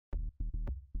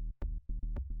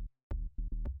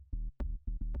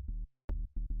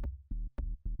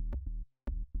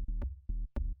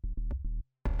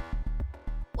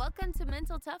Welcome to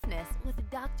Mental Toughness with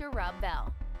Dr. Rob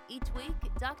Bell. Each week,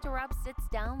 Dr. Rob sits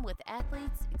down with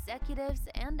athletes, executives,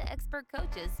 and expert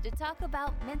coaches to talk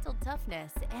about mental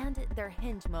toughness and their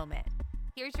hinge moment.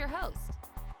 Here's your host,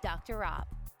 Dr. Rob.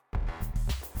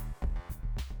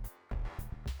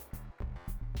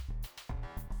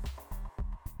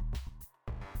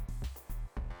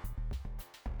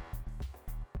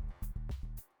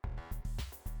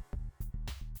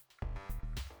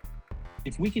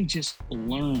 If we can just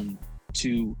learn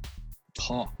to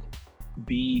talk,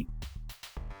 be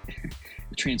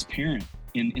transparent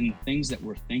in the things that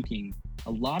we're thinking,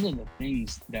 a lot of the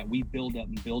things that we build up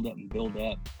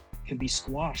can be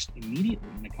squashed immediately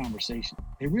in a conversation.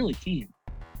 They really can.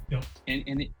 Yep.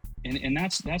 And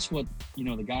that's what,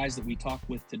 the guys that we talk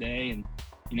with today, and,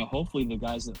 hopefully the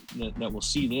guys that will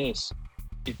see this,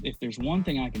 if there's one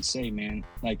thing I can say, man,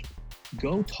 like,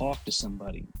 go talk to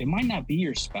somebody. It might not be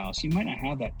your spouse. You might not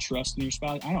have that trust in your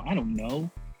spouse. I don't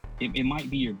know. It might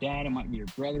be your dad. It might be your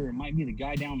brother. It might be the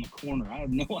guy down the corner. I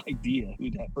have no idea who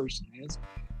that person is.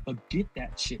 But get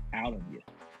that shit out of you,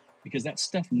 because that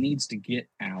stuff needs to get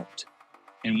out.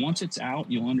 And once it's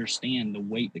out, you'll understand the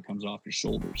weight that comes off your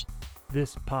shoulders.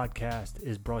 This podcast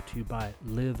is brought to you by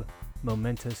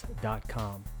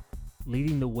LiveMomentous.com.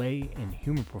 Leading the way in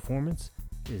human performance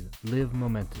is Live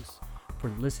Momentous.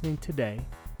 For listening today,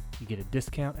 you get a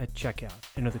discount at checkout.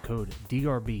 Enter the code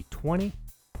DRB20.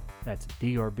 That's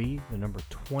DRB, the number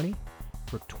 20,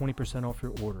 for 20% off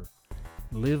your order.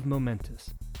 Live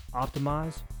Momentous.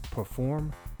 Optimize,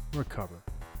 perform, recover.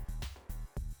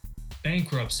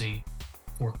 Bankruptcy,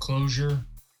 foreclosure,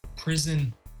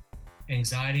 prison,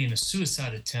 anxiety, and a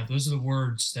suicide attempt. Those are the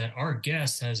words that our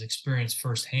guest has experienced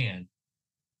firsthand.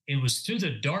 It was through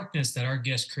the darkness that our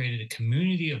guest created a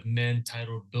community of men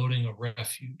titled Building a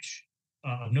Refuge.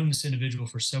 I've known this individual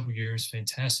for several years.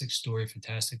 Fantastic story,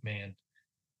 fantastic man.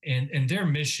 And their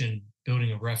mission,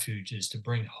 Building a Refuge, is to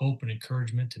bring hope and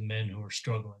encouragement to men who are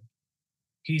struggling.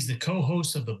 He's the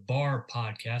co-host of the BAR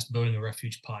podcast, Building a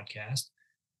Refuge podcast.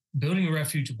 Building a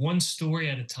Refuge, one story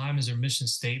at a time is their mission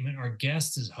statement. Our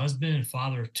guest is husband and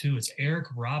father of two. It's Erik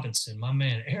Robinson, my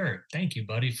man. Erik, thank you,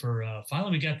 buddy, for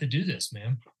finally we got to do this,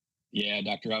 man. Yeah,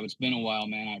 Dr. Rob, it's been a while,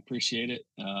 man. I appreciate it.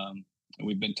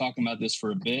 We've been talking about this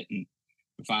for a bit, and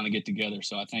we finally get together.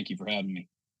 So I thank you for having me.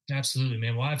 Absolutely,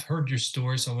 man. Well, I've heard your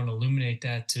story, so I want to illuminate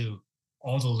that to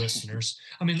all the listeners.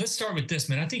 I mean, let's start with this,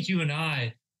 man. I think you and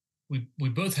I, we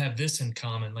both have this in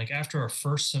common. Like, after our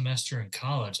first semester in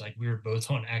college, like, we were both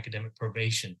on academic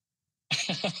probation.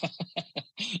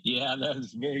 Yeah, that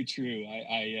is very true.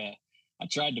 I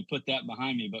tried to put that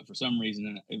behind me, but for some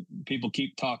reason, people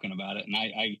keep talking about it, and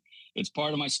it's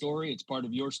part of my story. It's part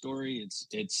of your story.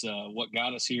 It's what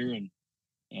got us here,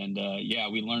 and yeah,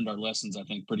 we learned our lessons, I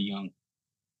think, pretty young.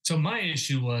 So my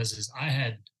issue is I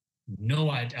had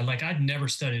no idea. Like, I'd never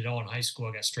studied at all in high school.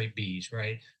 I got straight B's,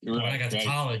 right? When I got to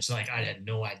college, like, I had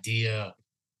no idea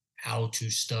how to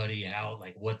study,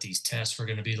 what these tests were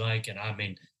going to be like. And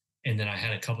and then I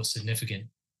had a couple of significant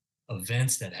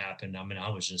events that happened. I mean, I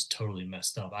was just totally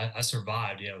messed up. I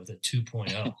survived, with a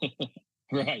 2.0.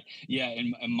 Right. Yeah.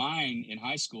 And mine in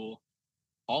high school,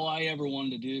 all I ever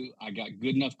wanted to do, I got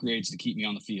good enough grades to keep me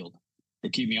on the field or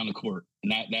keep me on the court.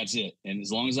 And that's it. And as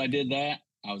long as I did that,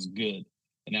 I was good.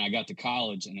 And then I got to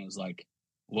college, and it was like,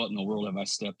 what in the world have I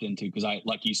stepped into? Because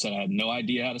like you said, I had no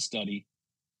idea how to study.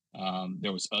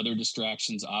 There was other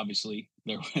distractions. Obviously,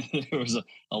 there was a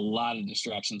lot of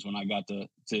distractions when I got to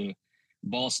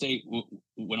Ball State.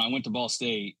 When I went to Ball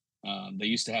State, they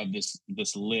used to have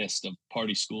this list of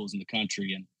party schools in the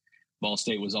country, and Ball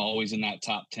State was always in that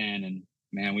top 10. And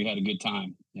man, we had a good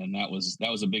time, and that was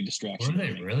a big distraction. Were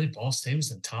they really? Ball State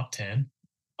was in top 10?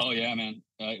 Oh yeah, man.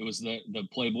 It was the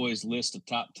Playboy's list of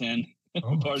top 10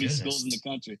 party schools in the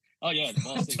country. Oh yeah,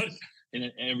 Ball State was in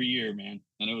it every year, man,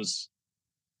 and it was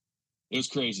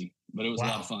crazy, but it was a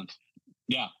lot of fun.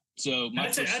 Yeah. So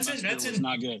my first semester was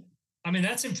not good. I mean,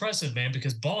 that's impressive, man,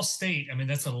 because Ball State, I mean,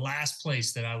 that's the last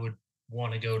place that I would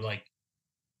want to go,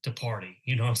 to party.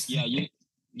 You know what I'm saying?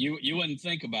 Yeah, you wouldn't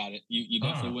think about it. You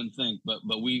definitely wouldn't think, but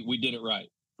we did it right,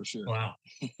 for sure. Wow.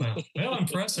 Well,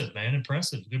 impressive, man.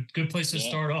 Impressive. Good place to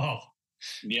start off.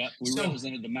 Yeah, we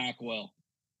represented the MAC well.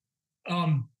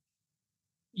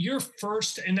 Your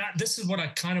first, and this is what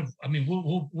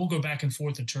we'll go back and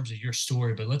forth in terms of your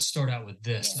story, but let's start out with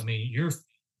this. Yeah. I mean,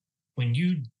 when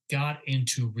you got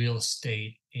into real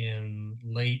estate in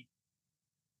late,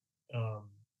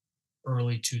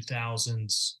 early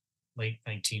 2000s, late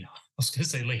 1900s, was going to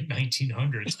say late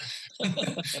 1900s.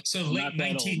 So Not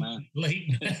that old, man.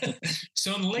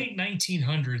 So in the late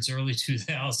 1900s, early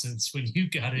 2000s, when you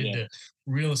got into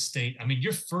real estate, I mean,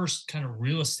 your first kind of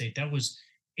real estate that was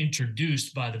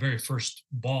introduced by the very first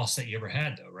boss that you ever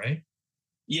had, though, right?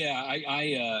 Yeah,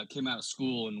 I came out of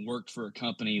school and worked for a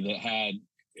company that had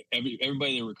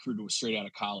everybody they recruited was straight out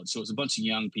of college. So it was a bunch of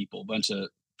young people, a bunch of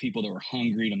people that were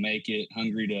hungry to make it,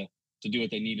 hungry to do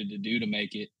what they needed to do to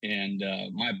make it. And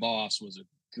my boss was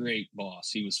a great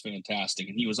boss. He was fantastic,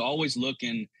 and he was always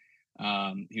looking.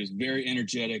 He was very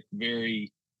energetic.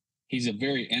 He's a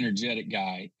very energetic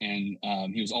guy, and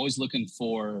he was always looking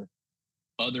for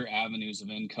other avenues of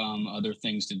income, other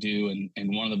things to do,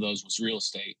 and one of those was real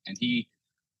estate. And he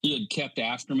had kept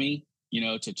after me,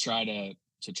 to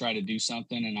try to do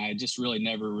something, and I just really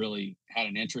never really had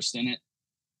an interest in it.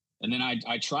 And then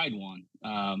I tried one,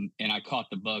 and I caught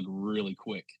the bug really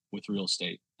quick with real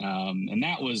estate. And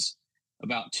that was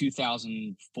about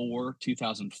 2004,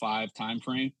 2005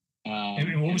 timeframe.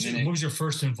 And what was your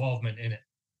first involvement in it?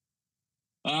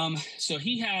 So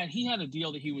he had a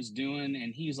deal that he was doing,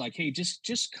 and he's like, hey,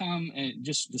 just come and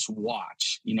just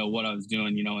watch, what I was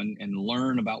doing, and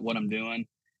learn about what I'm doing.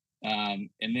 And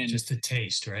then just a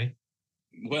taste, right?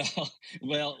 Well,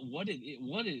 what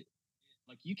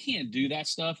like, you can't do that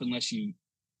stuff unless you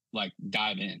like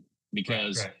dive in,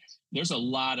 because right. There's a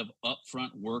lot of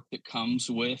upfront work that comes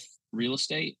with real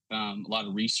estate, a lot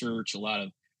of research, a lot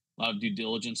of due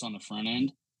diligence on the front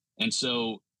end. And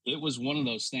so it was one of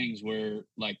those things where,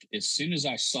 like, as soon as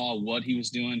I saw what he was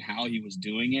doing, how he was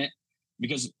doing it,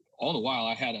 because all the while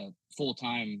I had a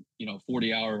full-time,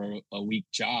 40-hour a week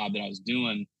job that I was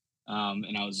doing.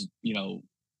 And I was,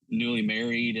 newly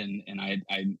married, and I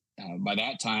by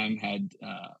that time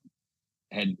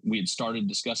we had started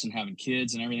discussing having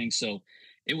kids and everything. So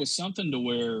it was something to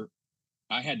where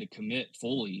I had to commit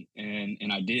fully,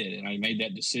 and I did, and I made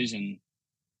that decision.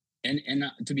 And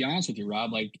to be honest with you,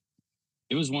 Rob, like,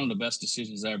 it was one of the best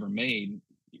decisions I ever made.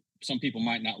 Some people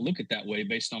might not look at that way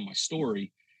based on my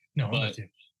story, but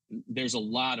there's a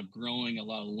lot of growing, a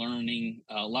lot of learning,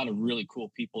 a lot of really cool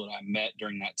people that I met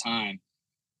during that time.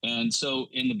 And so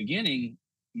in the beginning,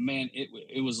 man,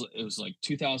 it was like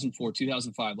 2004,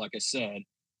 2005, like I said.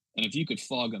 And if you could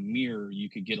fog a mirror, you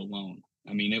could get a loan.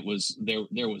 I mean, it was a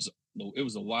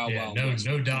wild, wild.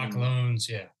 No doc loans.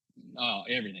 Yeah. Oh,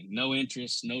 everything. No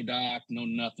interest, no doc, no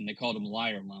nothing. They called them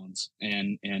liar loans.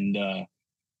 And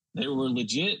they were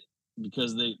legit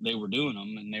because they were doing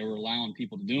them, and they were allowing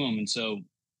people to do them. And so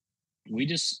I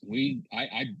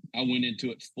went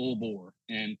into it full bore.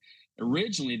 And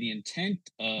originally the intent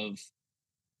of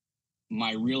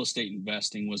my real estate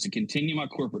investing was to continue my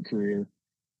corporate career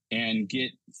and get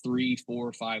 3,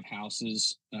 4, 5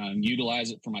 houses,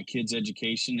 utilize it for my kids'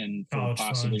 education and for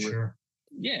possibly,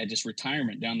 just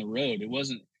retirement down the road.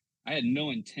 I had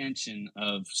no intention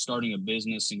of starting a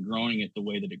business and growing it the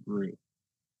way that it grew.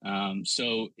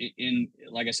 So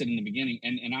like I said in the beginning,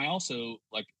 and I also,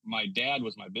 like, my dad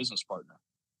was my business partner.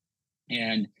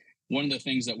 And one of the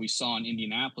things that we saw in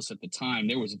Indianapolis at the time,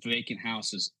 there was vacant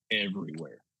houses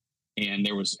everywhere, and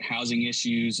there was housing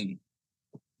issues, and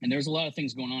there was a lot of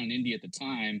things going on in Indy at the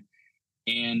time.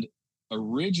 And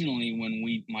originally, when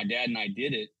my dad and I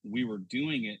did it, we were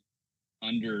doing it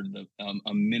under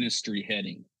a ministry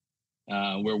heading,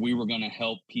 where we were going to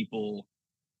help people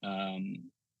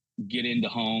get into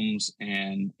homes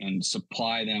and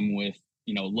supply them with,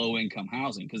 low income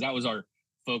housing, because that was our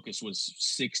focus, was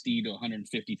 $60,000 to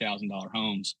 $150,000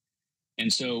 homes.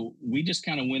 And so we just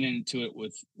kind of went into it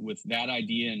with that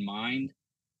idea in mind.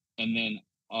 And then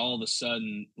all of a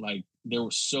sudden, like, there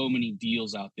were so many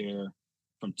deals out there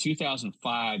from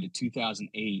 2005 to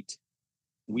 2008.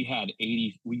 We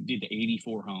did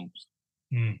 84 homes.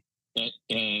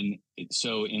 And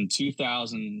so in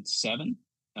 2007,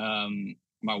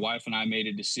 my wife and I made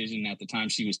a decision. At the time,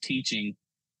 she was teaching,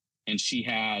 and she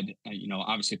had,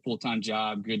 obviously a full-time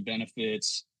job, good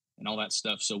benefits, and all that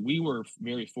stuff. So we were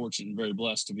very fortunate and very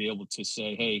blessed to be able to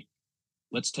say, hey,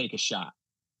 let's take a shot,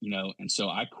 And so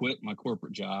I quit my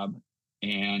corporate job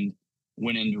and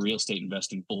went into real estate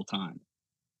investing full-time.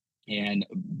 And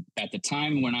at the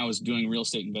time when I was doing real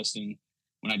estate investing,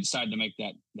 when I decided to make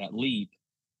that leap,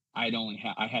 I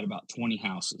had about 20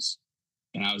 houses,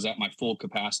 and I was at my full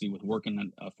capacity with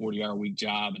working a 40-hour week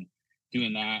job and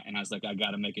doing that. And I was like, I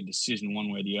got to make a decision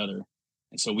one way or the other.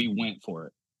 And so we went for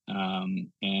it.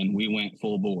 And we went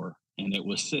full bore, and it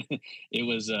was, it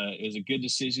was a good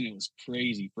decision. It was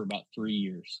crazy for about 3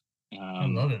 years. I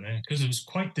love it, man. Cause it was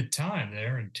quite the time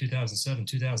there in 2007,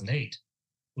 2008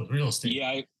 with real estate.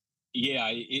 Yeah.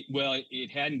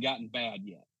 It hadn't gotten bad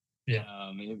yet.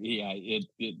 Yeah.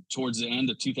 It towards the end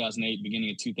of 2008, beginning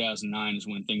of 2009 is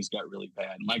when things got really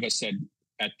bad. And like I said,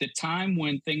 at the time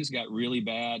when things got really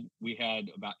bad, we had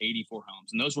about 84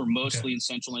 homes, and those were mostly in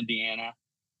central Indiana.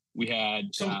 We had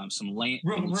some land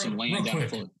real down in quick.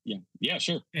 Florida. Yeah,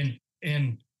 sure. And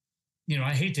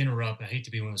I hate to interrupt. I hate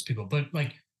to be one of those people, but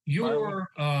like your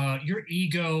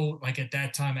ego, like at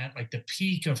that time, at like the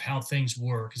peak of how things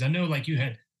were, because I know like you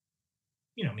had,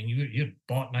 you had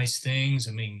bought nice things.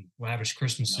 I mean, lavish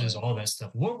Christmases, all that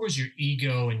stuff. What was your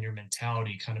ego and your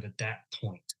mentality kind of at that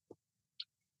point?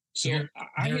 So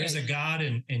there is a God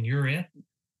and you're it.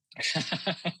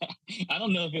 I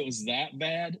don't know if it was that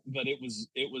bad, but it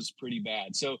was pretty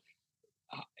bad. So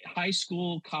high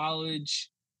school, college,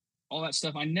 all that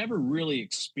stuff, I never really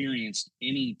experienced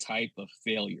any type of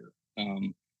failure.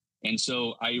 And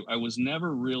so I was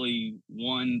never really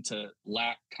one to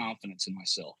lack confidence in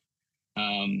myself,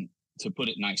 to put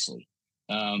it nicely.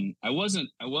 I wasn't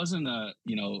a,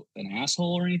 an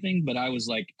asshole or anything, but I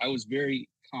was very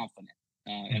confident.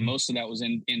 And most of that was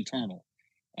internal.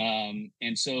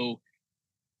 And so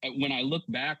when I look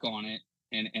back on it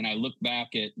and I look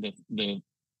back at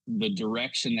the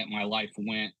direction that my life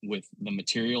went with the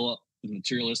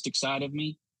materialistic side of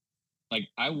me, like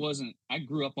I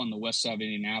grew up on the west side of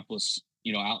Indianapolis,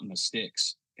 out in the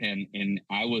sticks, and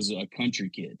I was a country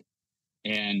kid.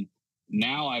 And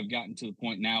now I've gotten to the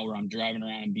point now where I'm driving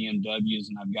around in BMWs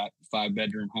and I've got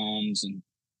 5-bedroom homes and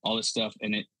all this stuff.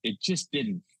 And it just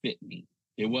didn't fit me.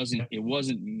 It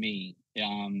wasn't me.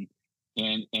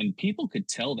 And people could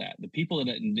tell that. The people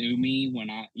that knew me when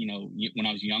I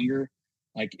was younger,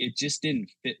 like it just didn't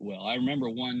fit well. I remember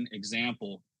one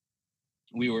example.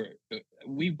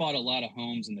 We bought a lot of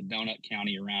homes in the donut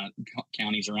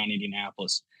counties around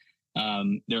Indianapolis.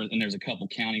 There's a couple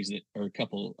counties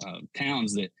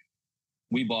towns that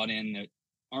we bought in that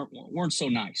weren't so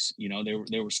nice.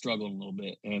 They were struggling a little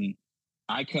bit. And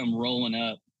I come rolling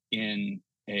up in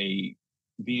a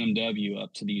BMW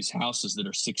up to these houses that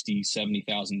are $60,000,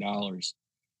 $70,000.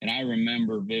 And I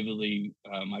remember vividly,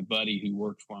 my buddy who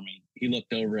worked for me, he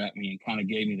looked over at me and kind of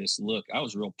gave me this look. I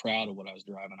was real proud of what I was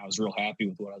driving. I was real happy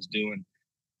with what I was doing.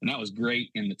 And that was great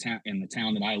in the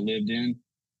town that I lived in.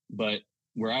 But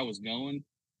where I was going,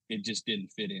 it just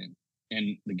didn't fit in.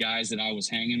 And the guys that I was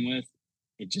hanging with,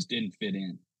 it just didn't fit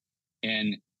in.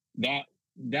 And that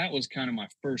was kind of my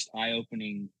first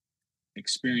eye-opening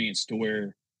experience to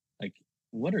where, like,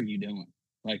 what are you doing?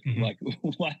 Like,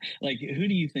 what, like, who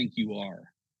do you think you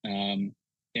are? And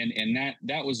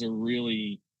that was a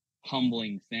really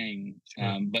humbling thing.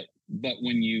 Sure. But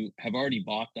when you have already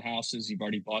bought the houses, you've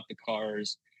already bought the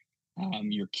cars,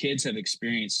 your kids have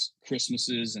experienced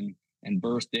Christmases and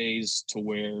birthdays to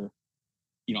where,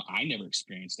 I never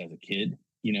experienced as a kid,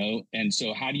 and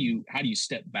so how do you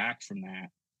step back from that,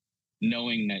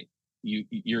 knowing that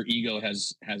your ego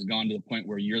has gone to the point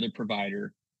where you're the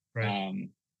provider, right?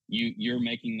 You're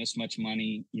making this much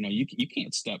money, you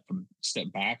can't step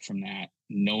back from that,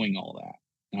 knowing all that.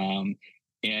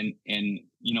 And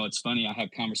it's funny, I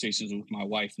have conversations with my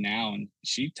wife now, and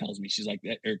she tells me, she's like,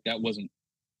 Eric, that wasn't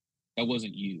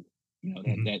you.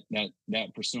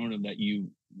 That persona that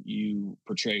you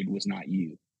portrayed was not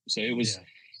you. So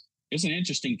it's an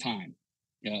interesting time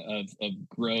of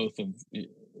growth, of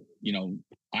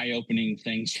eye-opening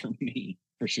things for me,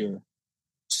 for sure.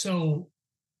 So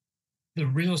the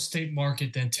real estate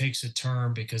market then takes a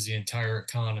turn because the entire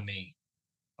economy.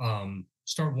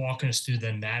 Start walking us through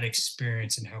then that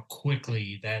experience and how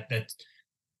quickly that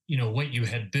what you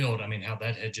had built, I mean, how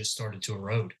that had just started to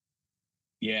erode.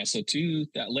 Yeah, so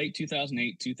that late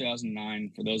 2008,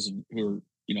 2009, for those who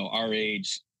are our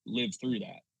age, lived through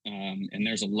that. And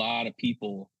there's a lot of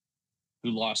people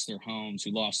who lost their homes,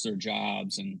 who lost their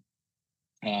jobs, and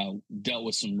dealt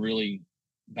with some really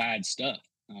bad stuff.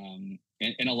 And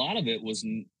a lot of it was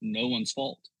no one's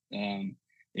fault. It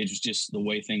was just the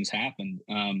way things happened.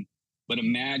 But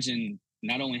imagine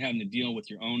not only having to deal with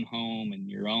your own home and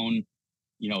your own,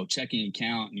 checking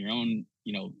account and your own,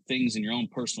 things in your own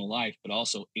personal life, but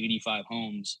also 85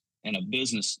 homes and a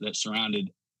business that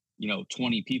surrounded,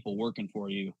 20 people working for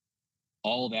you,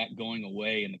 all that going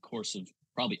away in the course of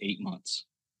probably 8 months.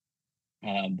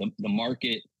 The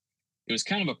market, it was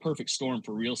kind of a perfect storm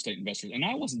for real estate investors. And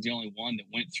I wasn't the only one that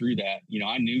went through that.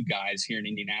 I knew guys here in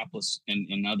Indianapolis and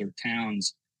in other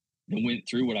towns that went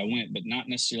through what I went, but not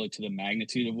necessarily to the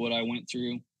magnitude of what I went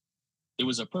through. It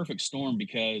was a perfect storm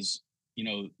because,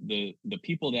 the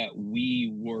people that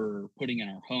we were putting in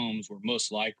our homes were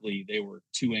most likely, they were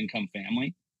 2-income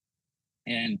family.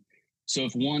 And so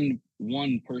if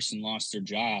one person lost their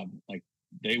job, like,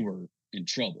 they were in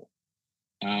trouble.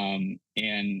 And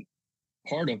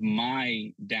part of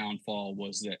my downfall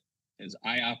was that as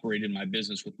I operated my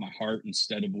business with my heart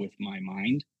instead of with my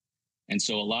mind. And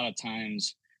so a lot of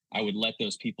times I would let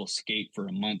those people skate for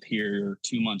a month here,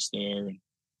 2 months there. And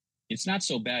it's not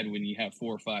so bad when you have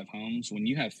 4 or 5 homes. When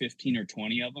you have 15 or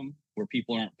 20 of them where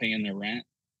people aren't paying their rent,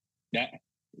 that,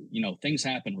 things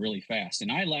happen really fast.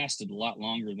 And I lasted a lot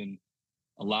longer than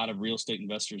a lot of real estate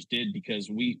investors did, because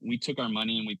we took our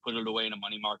money and we put it away in a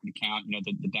money market account,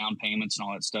 the down payments and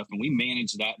all that stuff. And we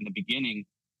managed that in the beginning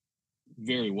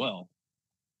very well.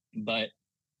 But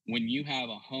when you have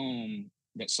a home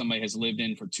that somebody has lived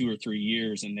in for 2 or 3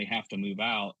 years and they have to move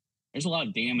out, there's a lot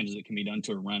of damage that can be done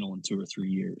to a rental in 2 or 3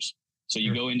 years. So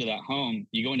you go into that home,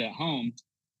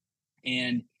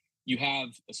 and you have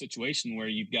a situation where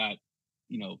you've got,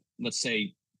 let's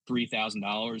say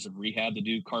 $3,000 of rehab to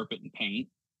do, carpet and paint.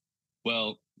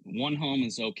 Well, one home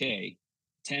is okay.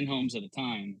 10 homes at a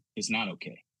time is not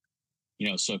okay.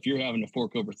 So if you're having to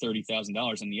fork over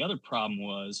 $30,000, and the other problem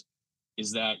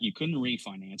is that you couldn't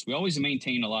refinance. We always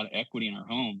maintain a lot of equity in our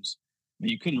homes, but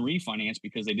you couldn't refinance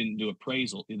because they didn't do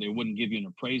appraisal. They wouldn't give you an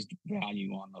appraised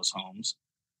value on those homes.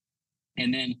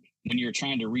 And then when you're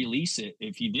trying to release it,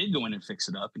 if you did go in and fix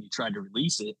it up and you tried to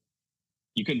release it,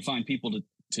 you couldn't find people to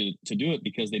do it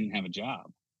because they didn't have a job.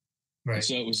 Right. And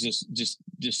so it was just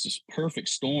this perfect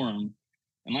storm.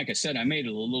 And like I said, I made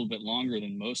it a little bit longer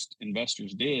than most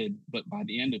investors did. But by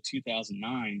the end of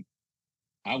 2009,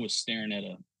 I was staring at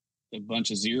a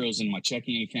bunch of zeros in my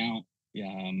checking account.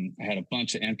 I had a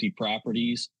bunch of empty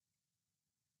properties.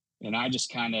 And I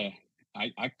just kind of,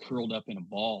 I curled up in a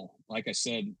ball. Like I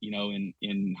said,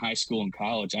 in high school and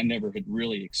college, I never had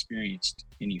really experienced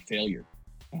any failure.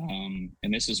 And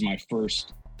this is my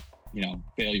first,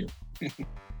 failure.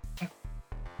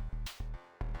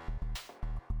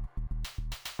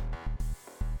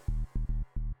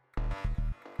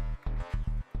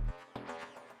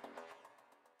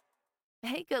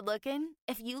 Hey, good looking.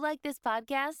 If you like this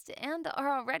podcast and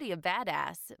are already a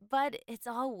badass, but it's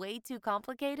all way too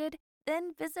complicated,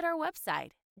 then visit our website,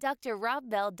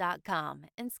 drrobbell.com,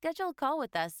 and schedule a call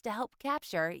with us to help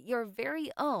capture your very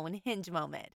own hinge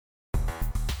moment.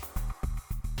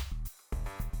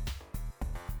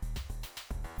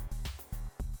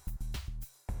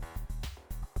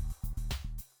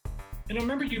 And I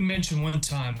remember you mentioned one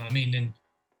time,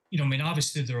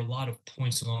 obviously there are a lot of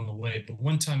points along the way, but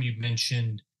one time you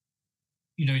mentioned,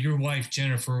 your wife,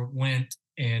 Jennifer, went,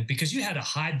 and because you had to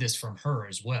hide this from her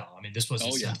as well. I mean, this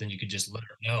wasn't something you could just let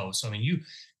her know. So,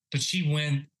 but she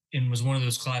went and was one of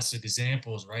those classic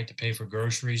examples, right? To pay for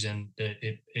groceries, and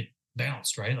it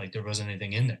bounced, right? Like there wasn't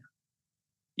anything in there.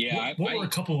 Yeah. What were a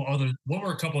couple of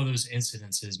those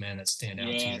incidences, man, that stand out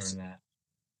to you during that?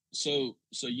 So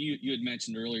you had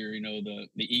mentioned earlier, the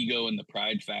ego and the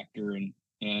pride factor, and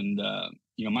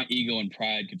my ego and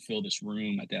pride could fill this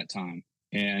room at that time.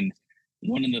 And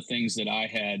one of the things that I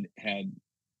had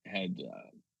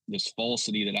this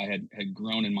falsity that I had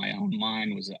grown in my own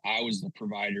mind was that I was the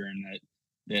provider, and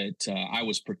that I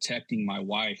was protecting my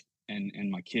wife and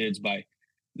my kids by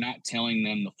not telling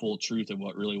them the full truth of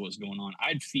what really was going on.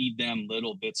 I'd feed them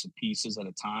little bits and pieces at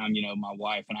a time. My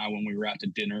wife and I, when we were out to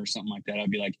dinner or something like that, I'd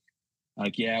be like,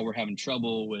 yeah, we're having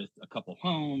trouble with a couple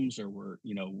homes, or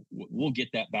we'll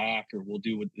get that back, or we'll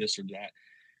do with this or that.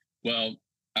 Well,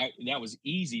 that was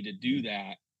easy to do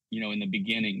that, in the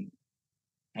beginning.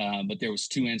 But there was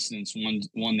 2 incidents.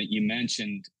 One that you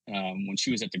mentioned, when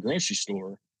she was at the grocery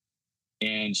store,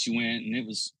 and she went, and it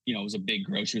was a big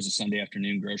grocery. It was a Sunday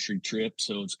afternoon grocery trip.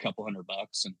 So it was a couple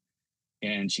 $100.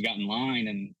 And she got in line,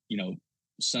 and,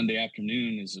 Sunday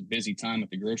afternoon is a busy time at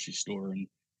the grocery store. And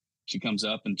she comes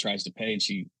up and tries to pay, and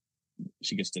she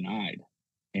gets denied.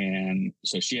 And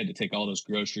so she had to take all those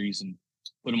groceries and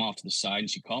put them off to the side. And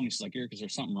she called me. She's like, Erik, is there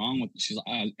something wrong with it? She's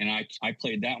like, and I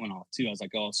played that one off too. I was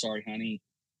like, oh, sorry, honey.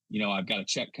 I've got a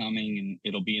check coming, and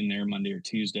it'll be in there Monday or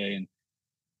Tuesday.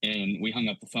 And we hung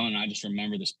up the phone, and I just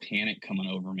remember this panic coming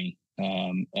over me,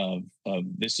 of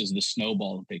this is the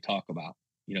snowball that they talk about.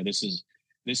 This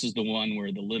is the one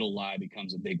where the little lie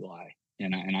becomes a big lie.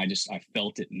 And I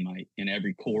felt it in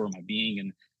every core of my being.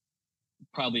 And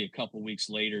probably a couple of weeks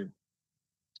later,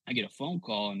 I get a phone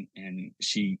call, and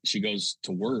she goes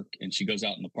to work, and she goes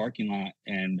out in the parking lot,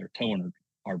 and they're towing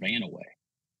our van away.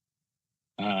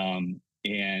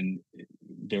 And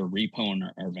they're repoing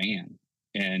our van,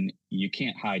 and you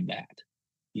can't hide that.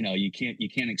 You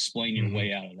can't explain your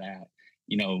way out of that.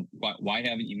 Why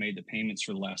haven't you made the payments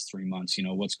for the last 3 months?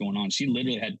 What's going on? She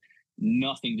literally had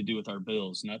nothing to do with our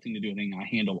bills, nothing to do with anything. I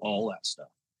handle all that stuff.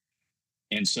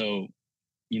 And so,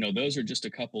 those are just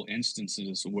a couple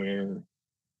instances where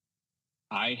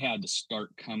I had to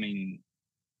start coming,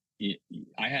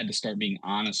 I had to start being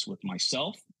honest with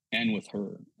myself and with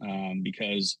her,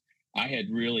 because I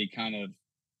had really kind of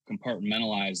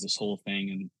compartmentalized this whole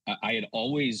thing, and I had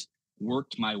always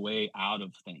worked my way out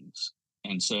of things.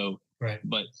 And so, Right.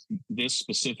 but this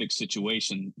specific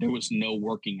situation, there was no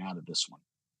working out of this one.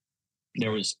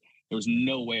 There was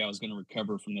no way I was going to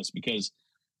recover from this, because,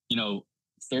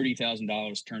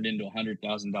 $30,000 turned into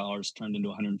 $100,000, turned into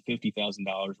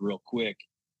 $150,000 real quick,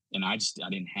 and I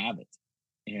didn't have it.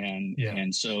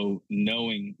 And so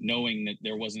knowing that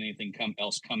there wasn't anything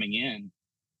else coming in,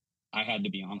 I had to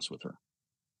be honest with her.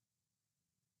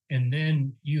 And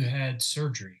then you had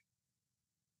surgery.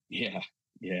 Yeah,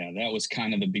 that was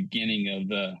kind of the beginning of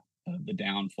the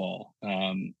downfall.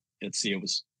 Let's see, it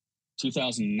was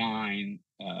 2009,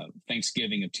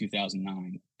 Thanksgiving of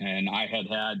 2009, and I had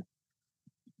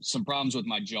some problems with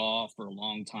my jaw for a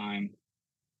long time.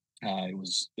 It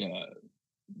was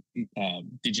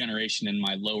degeneration in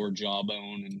my lower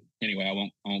jawbone, and anyway, I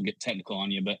won't get technical on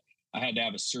you, but I had to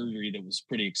have a surgery that was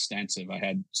pretty extensive. I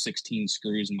had 16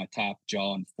 screws in my top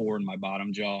jaw and 4 in my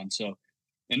bottom jaw,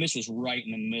 and this was right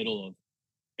in the middle of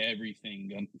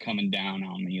everything coming down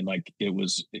on me. Like, it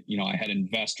was, I had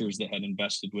investors that had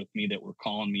invested with me that were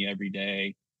calling me every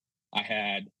day. I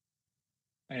had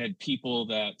people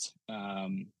that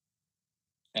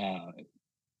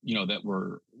that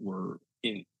were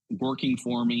working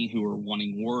for me, who were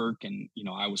wanting work, and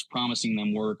I was promising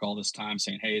them work all this time,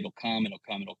 saying, hey, it'll come, and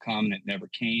it never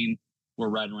came. We're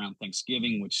right around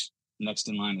Thanksgiving, which next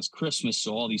in line is Christmas,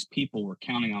 so all these people were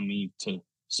counting on me to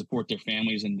support their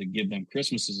families and to give them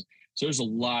Christmases. So there's a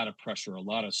lot of pressure, a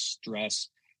lot of stress,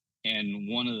 and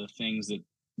one of the things that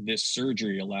this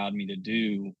surgery allowed me to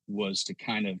do was to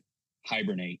kind of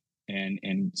hibernate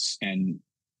and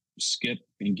skip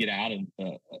and get out of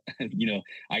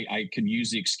I could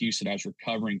use the excuse that I was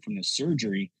recovering from this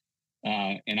surgery,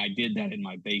 and I did that in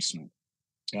my basement.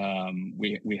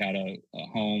 We had a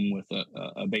home with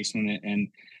a basement, and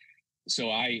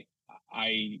so I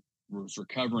was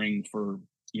recovering for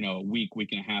a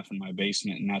week and a half in my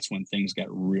basement, and that's when things got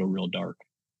real dark.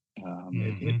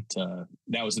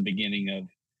 That was the beginning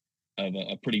of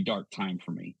a pretty dark time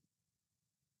for me.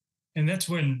 And that's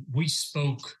when we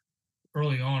spoke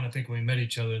early on, I think, when we met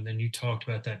each other, and then you talked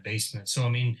about that basement. So, I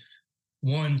mean,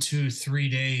 1, 2, 3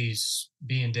 days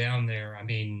being down there, I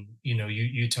mean,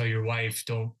 you tell your wife,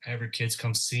 don't have your kids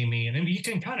come see me. And I mean, you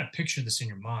can kind of picture this in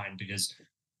your mind, because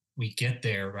we get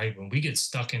there, right? When we get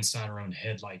stuck inside our own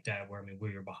head like that, where, I mean,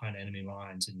 we were behind enemy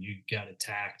lines and you got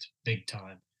attacked big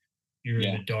time. You're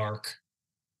in the dark.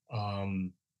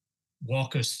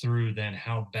 Walk us through then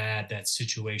how bad that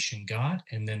situation got,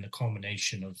 and then the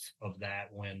culmination of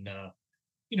that when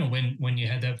when you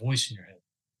had that voice in your head.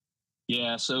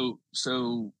 Yeah, so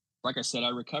like I said, I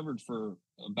recovered for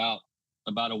about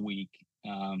a week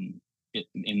in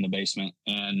the basement,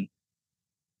 and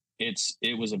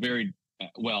it was a very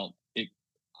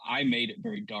I made it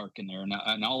very dark in there,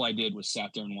 and all I did was sat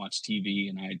there and watch TV,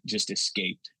 and I just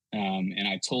escaped. And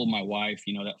I told my wife,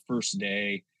 that first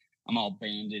day, I'm all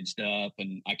bandaged up,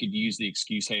 and I could use the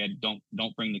excuse, hey, I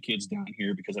don't bring the kids down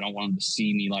here because I don't want them to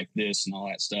see me like this and all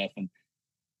that stuff. And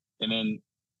then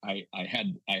I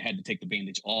had to take the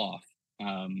bandage off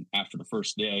after the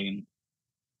first day,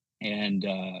 and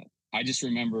I just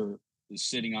remember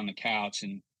sitting on the couch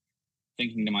and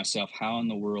thinking to myself, how in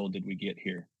the world did we get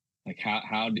here? Like,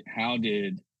 how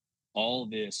did all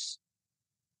this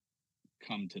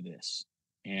come to this?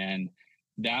 And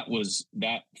that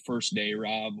first day,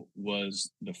 Rob,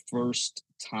 was the first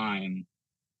time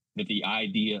that the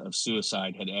idea of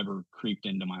suicide had ever creeped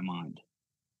into my mind.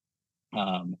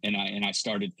 And I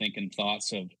started thinking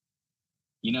thoughts of,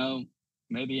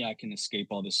 maybe I can escape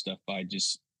all this stuff by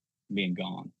just being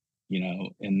gone,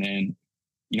 and then,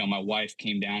 my wife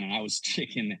came down, and I was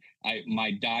taking,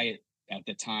 my diet at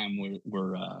the time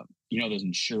were those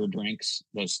Ensure drinks,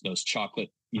 those chocolate,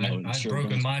 I'd broken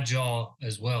drinks. my jaw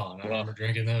as well, and I remember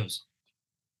drinking those.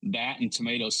 That and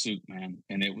tomato soup, man,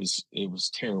 and it was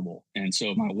terrible. And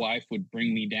so my wife would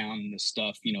bring me down this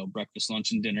stuff, breakfast,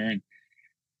 lunch, and dinner,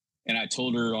 and I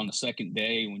told her on the second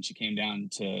day when she came down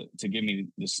to give me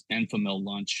this Enfamil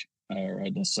lunch, or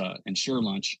this Ensure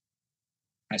lunch,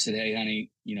 I said, hey, honey,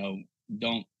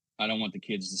 I don't want the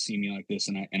kids to see me like this,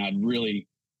 and I'd really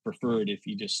prefer it if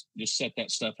you just set that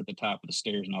stuff at the top of the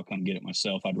stairs and I'll come get it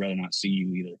myself. I'd rather not see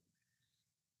you either.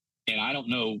 And I don't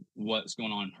know what's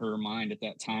going on in her mind at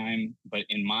that time, but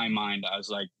in my mind, I was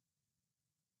like,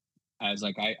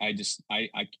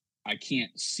 I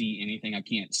can't see anything. I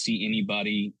can't see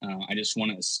anybody. I just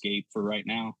want to escape for right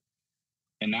now.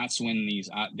 And that's when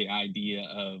the idea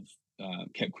of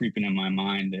kept creeping in my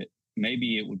mind that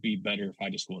maybe it would be better if I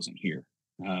just wasn't here.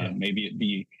 Maybe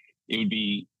it would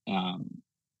be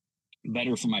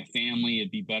better for my family.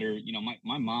 It'd be better.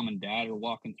 My mom and dad are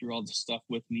walking through all this stuff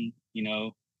with me.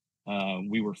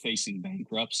 We were facing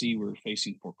bankruptcy. We were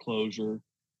facing foreclosure.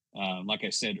 Like I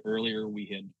said earlier, we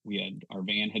had our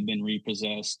van had been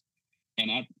repossessed. And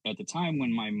at the time when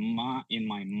in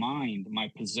my mind,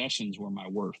 my possessions were my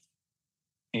worth,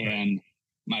 and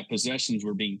my possessions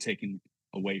were being taken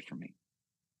away from me.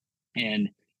 And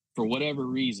for whatever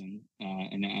reason,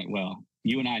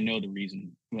 you and I know the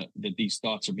reason that these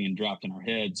thoughts are being dropped in our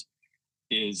heads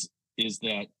is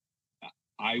that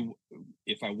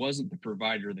if I wasn't the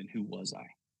provider, then who was I?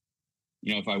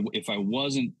 If I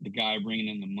wasn't the guy bringing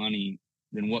in the money,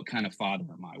 then what kind of father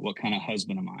am I? What kind of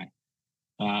husband am I?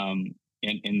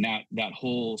 And that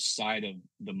whole side of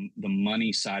the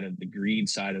money side of the greed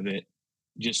side of it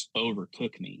just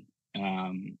overtook me.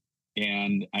 And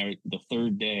the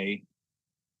third day,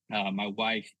 my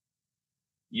wife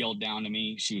yelled down to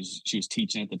me. She was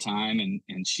teaching at the time,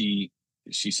 and she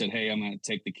said, "Hey, I'm going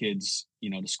to take the kids,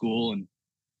 to school,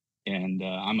 and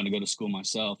I'm going to go to school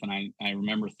myself." And I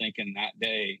remember thinking that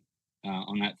day,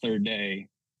 on that third day,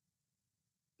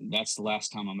 that's the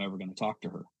last time I'm ever going to talk to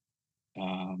her,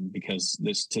 because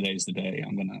today's the day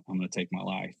I'm gonna take my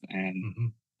life.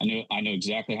 And I knew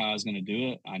exactly how I was going to do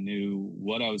it. I knew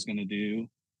what I was going to do,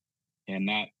 and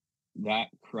that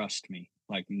crushed me.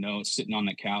 Like, sitting on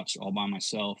the couch all by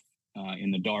myself,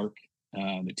 in the dark,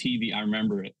 the TV. I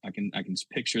remember it. I can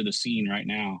picture the scene right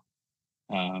now.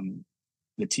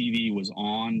 The TV was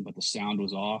on, but the sound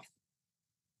was off,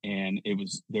 and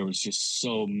there was just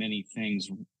so many things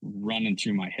running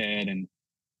through my head, and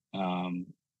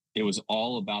it was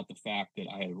all about the fact that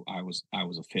I was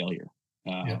a failure.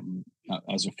 I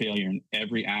was a failure in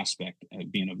every aspect,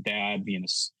 being a dad, being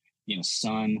a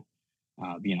son,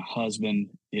 being a husband.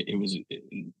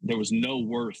 There was no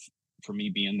worth for me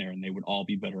being there, and they would all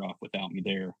be better off without me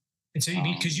there. And so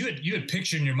because you had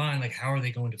pictured in your mind, like, how are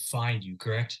they going to find you,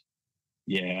 correct?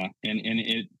 Yeah.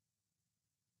 And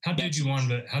how did you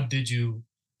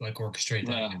like orchestrate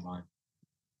that in your mind?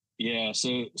 Yeah.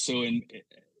 So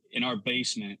in our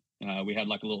basement, we had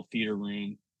like a little theater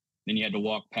room. Then you had to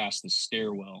walk past the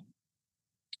stairwell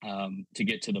to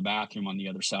get to the bathroom on the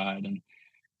other side. And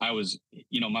I was,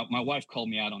 my wife called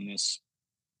me out on this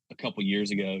a couple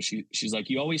years ago. She's like,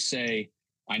 "You always say,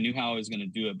 I knew how I was going to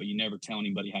do it, but you never tell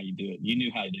anybody how you do it. You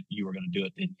knew how you were going to do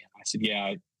it, didn't you?" I said,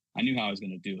 "Yeah, I knew how I was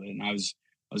going to do it. And I was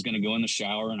going to go in the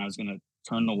shower, and I was going to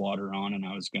turn the water on, and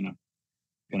I was going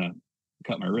to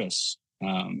cut my wrists."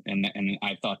 And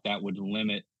I thought that would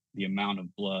limit the amount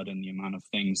of blood and the amount of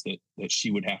things that she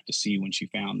would have to see when she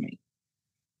found me.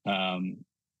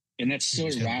 And that's so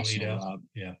irrational, Rob.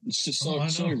 Yeah. It's just so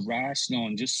irrational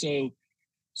and just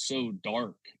so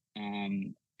dark.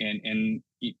 And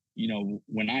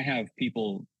when I have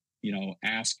people,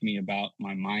 ask me about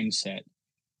my mindset,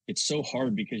 it's so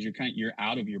hard because you're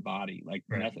out of your body. Like,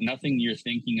 nothing you're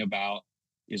thinking about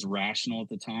is rational at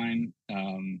the time.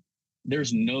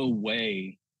 There's no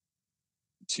way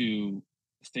to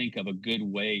think of a good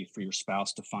way for your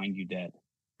spouse to find you dead.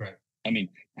 Right. I mean,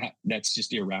 that's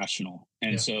just irrational.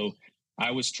 And so I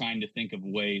was trying to think of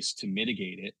ways to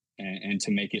mitigate it and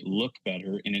to make it look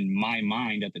better. And in my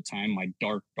mind at the time, my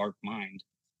dark mind,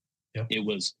 it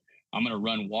was, I'm going to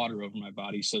run water over my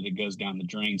body so that it goes down the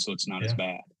drain, so it's not as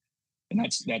bad. And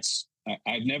that's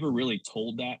I've never really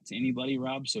told that to anybody,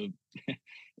 Rob. So,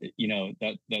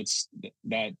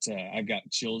 I've got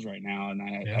chills right now, and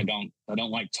I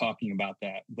don't like talking about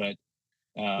that, but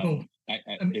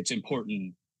it's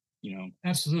important,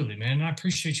 Absolutely, man. And I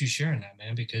appreciate you sharing that,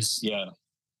 man, because,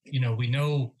 we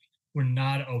know we're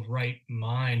not of right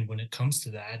mind when it comes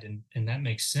to that. And that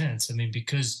makes sense. I mean,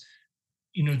 because,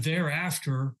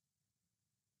 thereafter,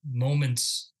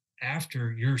 moments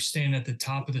after, you're standing at the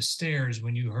top of the stairs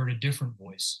when you heard a different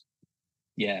voice.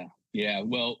 Yeah.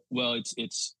 Well,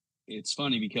 it's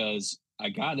funny because I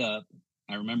got up.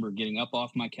 I remember getting up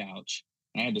off my couch.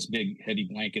 I had this big heavy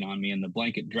blanket on me, and the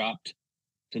blanket dropped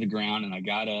to the ground, and I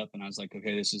got up and I was like,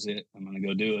 okay, this is it. I'm going to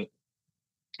go do it.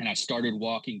 And I started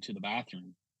walking to the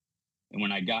bathroom. And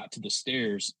when I got to the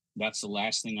stairs, that's the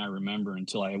last thing I remember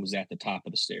until I was at the top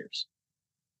of the stairs.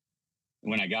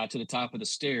 And when I got to the top of the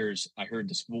stairs, I heard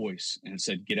this voice, and it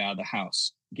said, "Get out of the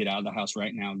house. Get out of the house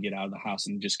right now. Get out of the house."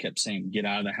 And it just kept saying, "Get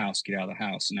out of the house. Get out of the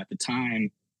house." And at the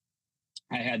time,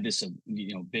 I had this,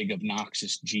 big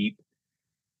obnoxious Jeep,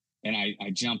 and I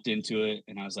jumped into it,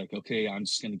 and I was like, okay, I'm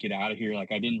just going to get out of here.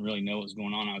 Like, I didn't really know what was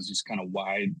going on. I was just kind of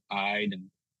wide-eyed and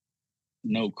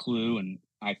no clue. And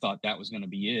I thought that was going to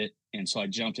be it. And so I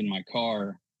jumped in my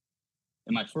car,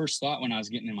 And my first thought when I was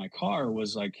getting in my car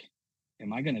was like,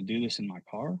 am I going to do this in my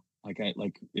car?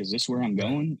 Is this where I'm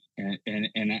going? And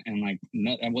like,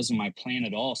 no, that wasn't my plan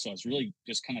at all. So I was really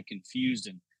just kind of confused,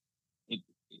 and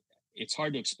it's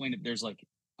hard to explain it. There's like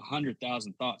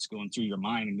 100,000 thoughts going through your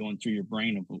mind and going through your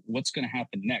brain of what's going to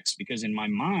happen next. Because in my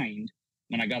mind,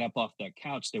 when I got up off that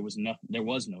couch, there was no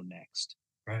next.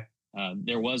 Right. I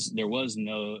wasn't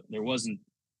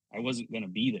going to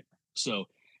be there. So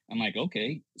I'm like,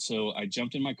 okay. So I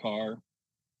jumped in my car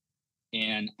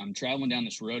and I'm traveling down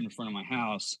this road in front of my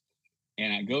house,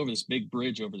 and I go over this big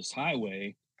bridge over this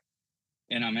highway,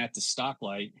 and I'm at the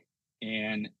stoplight,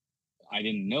 and I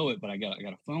didn't know it, but I got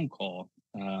a phone call.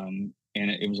 And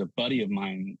it was a buddy of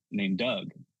mine named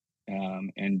Doug.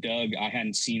 And Doug, I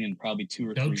hadn't seen in probably 2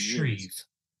 or 3 years. Shreve.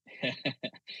 A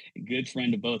good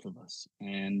friend of both of us.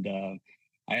 And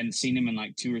I hadn't seen him in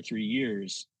like 2 or 3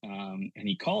 years. And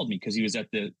he called me because he was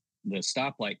at the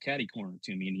stoplight catty corner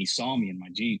to me, and he saw me in my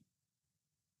Jeep.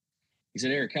 He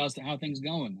said, Eric, how things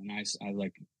going? And I was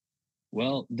like,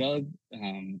 well, Doug,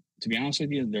 to be honest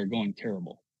with you, they're going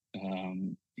terrible.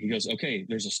 He goes, okay,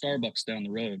 there's a Starbucks down the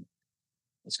road.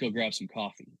 Let's go grab some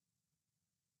coffee.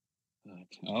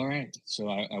 All right. So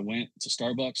I went to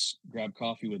Starbucks, grabbed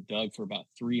coffee with Doug for about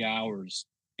 3 hours.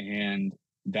 And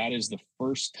that is the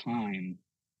first time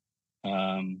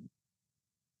that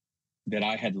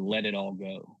I had let it all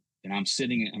go. And I'm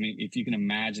sitting, I mean, if you can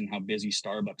imagine how busy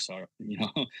Starbucks are,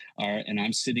 and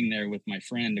I'm sitting there with my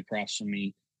friend across from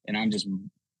me, and I'm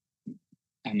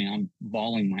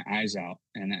bawling my eyes out,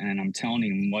 and I'm telling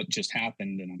him what just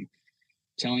happened, and I'm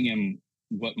telling him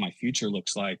what my future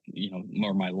looks like,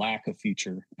 or my lack of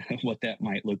future, what that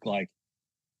might look like.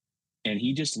 And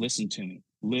he just listened to me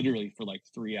literally for like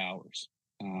 3 hours.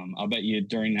 I'll bet you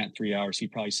during that 3 hours, he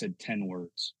probably said 10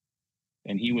 words.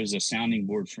 And he was a sounding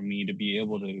board for me to be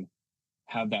able to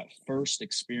have that first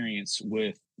experience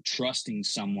with trusting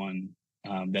someone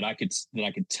that I could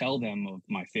tell them of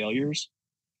my failures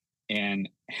and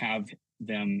have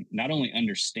them not only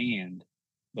understand,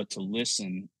 but to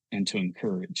listen and to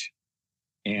encourage.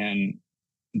 And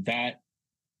that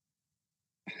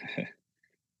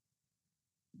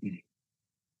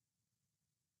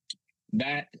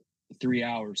that 3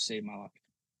 hours saved my life.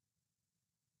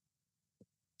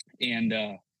 And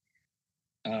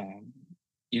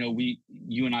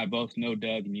you and I both know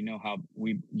Doug, and you know how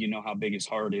big his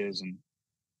heart is. And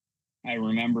I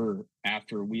remember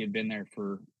after we had been there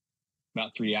for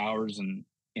about 3 hours, and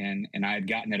I had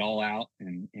gotten it all out,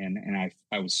 and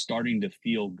I was starting to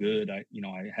feel good. I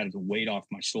had the weight off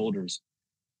my shoulders.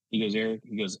 He goes, Eric,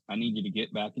 I need you to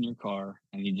get back in your car.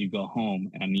 I need you to go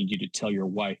home, and I need you to tell your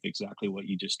wife exactly what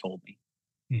you just told me.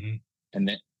 Mm-hmm. And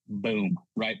then boom,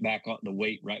 right back on the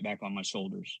weight, right back on my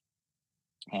shoulders.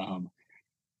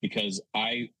 Because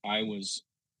I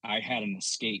had an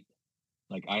escape.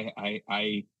 Like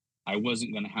I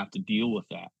wasn't going to have to deal with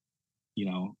that.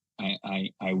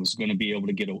 I was going to be able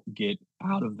to get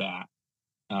out of that.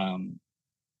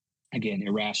 Again,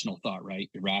 irrational thought, right?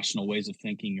 Irrational ways of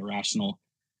thinking, irrational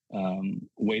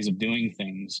ways of doing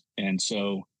things. And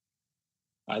so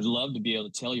I'd love to be able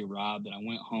to tell you, Rob, that I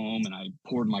went home and I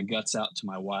poured my guts out to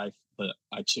my wife, but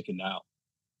I chickened out.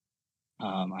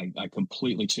 I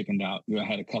completely chickened out. I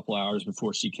had a couple hours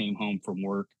before she came home from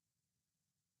work,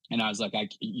 and I was like,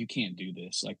 you can't do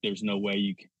this. Like, there's no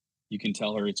way you can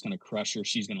tell her. It's going to crush her.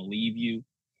 She's going to leave you.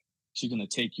 She's going to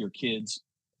take your kids,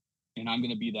 and I'm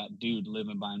going to be that dude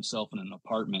living by himself in an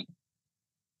apartment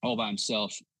all by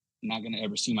himself, not going to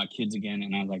ever see my kids again.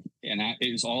 And I was like,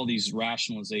 it was all these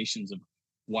rationalizations of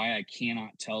why I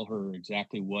cannot tell her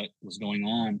exactly what was going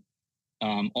on.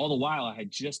 All the while I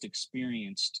had just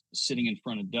experienced sitting in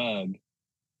front of Doug,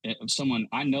 someone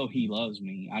I know he loves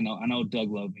me. I know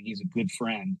Doug loves me. He's a good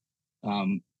friend.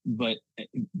 But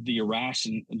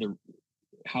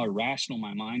how irrational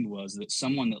my mind was, that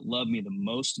someone that loved me the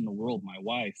most in the world, my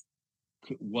wife,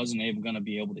 wasn't going to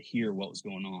be able to hear what was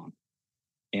going on.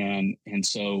 And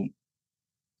so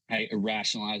I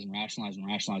rationalized.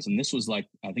 And this was I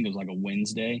think it was like a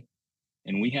Wednesday,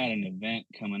 and we had an event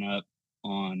coming up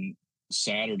on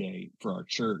Saturday for our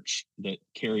church that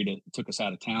took us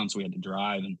out of town. So we had to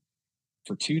drive. And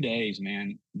for 2 days,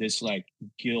 man, this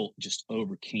guilt just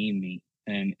overcame me.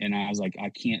 And I was like, I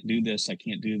can't do this.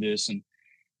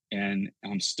 And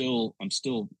I'm still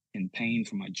in pain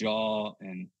from my jaw.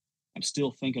 And I'm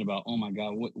still thinking about, oh my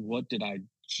God, what did I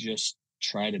just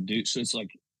try to do? So it's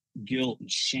like guilt and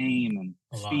shame and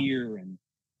fear and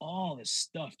all this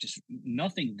stuff, just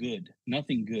nothing good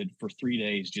for 3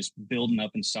 days, just building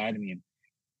up inside of me. And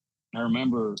I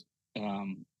remember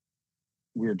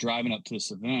we were driving up to this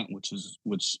event, which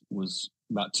was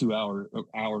about 2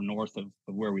 hour north of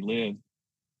where we live.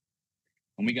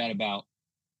 And we got about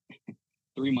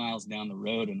 3 miles down the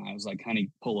road, and I was like,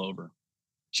 honey, pull over.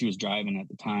 She was driving at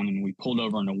the time, and we pulled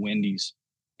over in a Wendy's.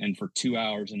 And for 2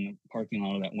 hours in the parking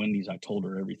lot of that Wendy's, I told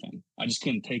her everything. I just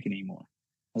couldn't take it anymore.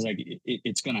 I was like,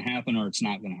 it's going to happen or it's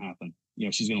not going to happen. You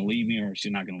know, she's going to leave me or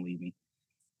she's not going to leave me.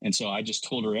 And so I just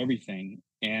told her everything.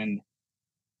 And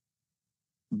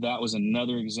that was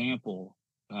another example.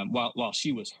 While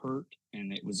she was hurt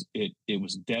and it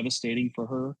was devastating for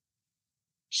her,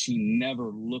 she never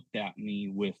looked at me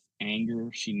with anger.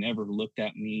 She never looked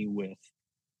at me with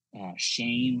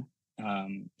shame.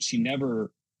 She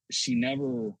never,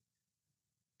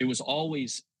 it was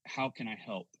always, how can I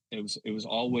help? It was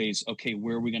always, okay,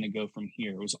 where are we going to go from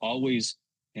here? It was always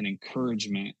an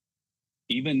encouragement,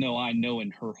 even though I know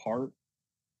in her heart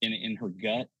and in her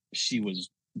gut, she was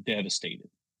devastated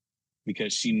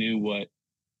because she knew what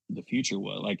the future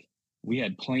was. Like, we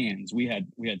had plans, we had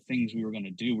things we were going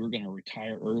to do. We were going to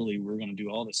retire early. We were going to do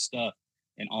all this stuff.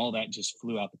 And all that just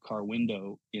flew out the car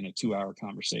window in a 2-hour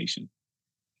conversation.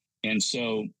 And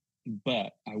so,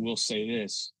 but I will say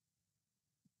this,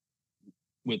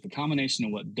 with the combination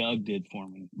of what Doug did for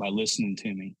me by listening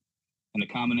to me, and the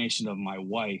combination of my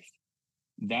wife,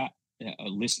 that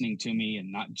listening to me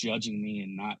and not judging me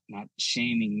and not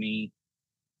shaming me,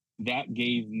 that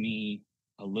gave me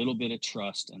a little bit of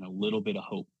trust and a little bit of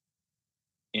hope.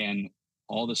 And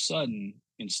all of a sudden,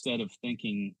 instead of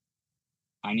thinking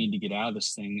I need to get out of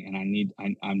this thing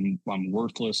and I'm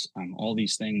worthless, I'm all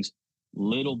these things,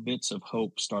 little bits of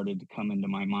hope started to come into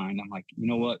my mind. I'm like, you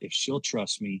know what? If she'll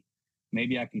trust me,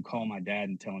 maybe I can call my dad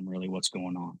and tell him really what's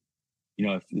going on. You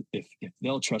know, if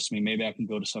they'll trust me, maybe I can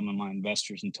go to some of my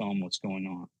investors and tell them what's going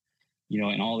on, you know,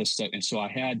 and all this stuff. And so I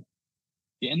had,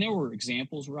 and there were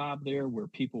examples, Rob, there where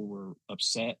people were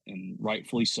upset, and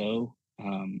rightfully so,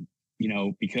 you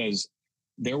know, because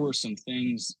there were some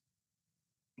things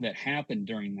that happened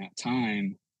during that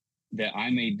time that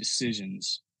I made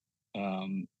decisions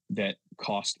that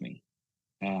cost me.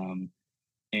 And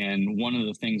one of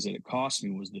the things that it cost me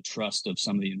was the trust of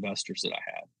some of the investors that I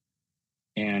had.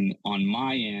 And on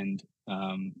my end,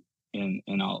 and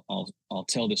I'll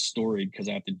tell this story because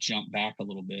I have to jump back a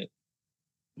little bit.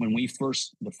 When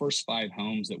the first 5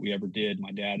 homes that we ever did,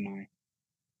 my dad and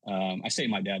I say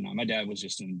my dad and I, my dad was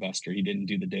just an investor. He didn't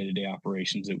do the day-to-day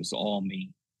operations. It was all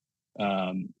me.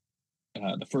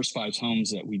 The first 5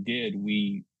 homes that we did,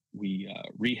 we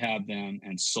rehabbed them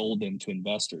and sold them to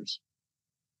investors.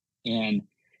 And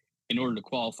in order to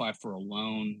qualify for a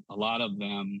loan, a lot of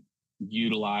them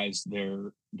utilized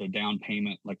their down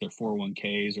payment, like their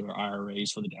 401ks or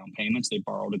IRAs for the down payments. They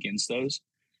borrowed against those.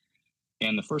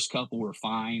 And the first couple were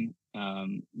fine.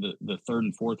 The third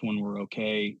and fourth one were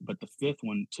okay, but the fifth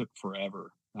one took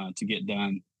forever to get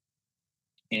done.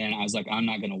 And I was like, I'm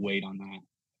not going to wait on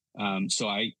that. So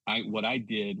what I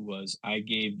did was I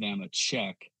gave them a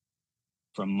check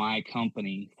from my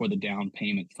company for the down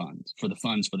payment funds, for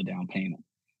the down payment.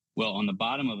 Well, on the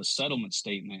bottom of a settlement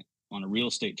statement on a real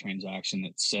estate transaction,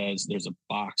 it says there's a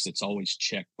box that's always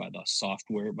checked by the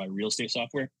software, by real estate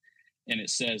software. And it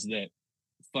says that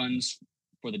funds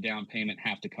for the down payment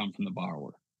have to come from the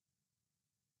borrower.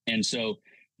 And so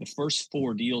the first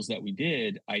 4 deals that we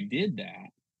did, I did that,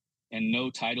 and no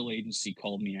title agency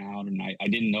called me out, and I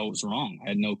didn't know it was wrong. I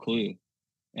had no clue.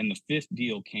 And the 5th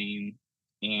deal came,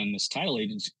 and this title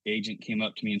agent came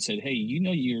up to me and said, hey, you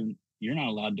know, you're not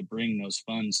allowed to bring those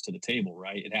funds to the table,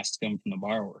 right? It has to come from the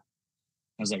borrower.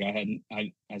 I was like,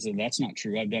 I said, that's not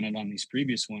true. I've done it on these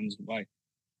previous ones. Why?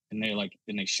 And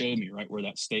they showed me right where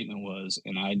that statement was.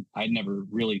 And I'd never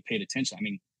really paid attention. I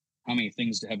mean, how many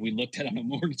things have we looked at on a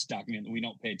mortgage document that we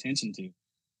don't pay attention to?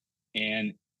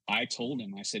 And I told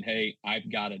him, I said, hey, I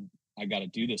got to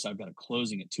do this. I've got a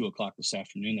closing at 2:00 this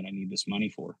afternoon that I need this money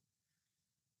for.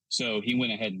 So he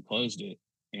went ahead and closed it.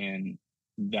 And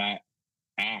that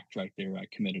act right there, I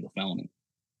committed a felony.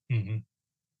 Mm-hmm.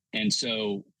 And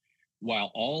so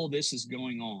while all this is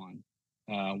going on,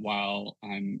 while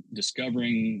I'm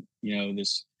discovering, you know,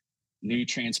 this new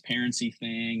transparency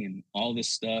thing and all this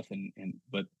stuff,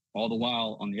 but all the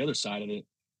while on the other side of it,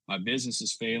 my business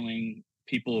is failing.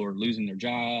 People are losing their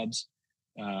jobs.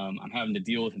 I'm having to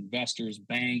deal with investors,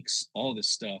 banks, all this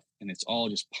stuff, and it's all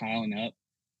just piling up.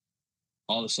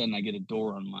 All of a sudden, I get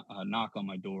a knock on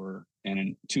my door,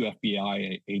 and 2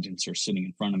 FBI agents are sitting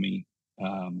in front of me,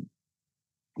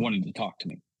 wanting to talk to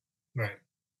me. Right.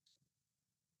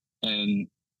 And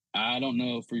I don't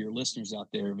know, for your listeners out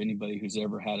there, of anybody who's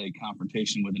ever had a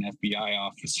confrontation with an FBI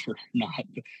officer or not,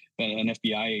 an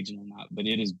FBI agent or not, but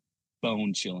it is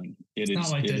bone chilling. It's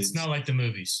not like the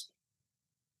movies.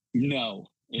 No,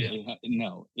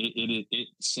 It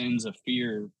sends a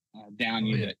fear down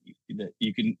you that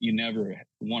you never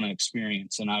want to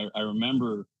experience. And I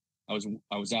remember I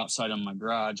was outside on my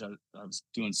garage. I was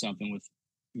doing something with,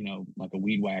 like a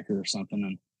weed whacker or something,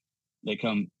 and they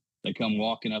come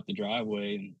walking up the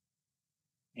driveway,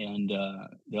 and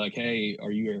they're like, "Hey,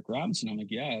 are you Eric Robinson?" I'm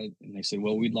like, "Yeah." And they said,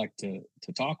 "Well, we'd like to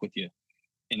talk with you."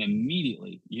 And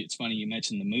immediately, it's funny you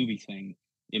mentioned the movie thing.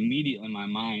 Immediately in my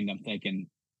mind, I'm thinking,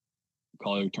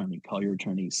 call your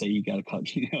attorney, say you got to call,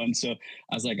 And so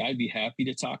I was like, I'd be happy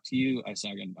to talk to you. I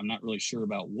said, I'm not really sure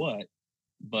about what,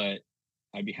 but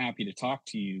I'd be happy to talk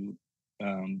to you.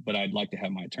 But I'd like to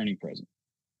have my attorney present.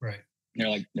 Right. They're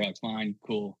like, fine,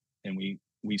 cool. And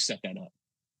we set that up.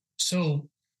 So,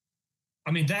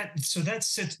 I mean, that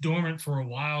sits dormant for a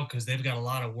while because they've got a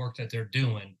lot of work that they're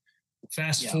doing.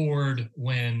 Fast forward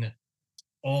when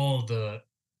all the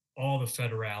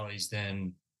federales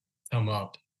then come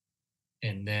up,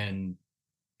 and then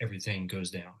everything goes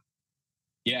down.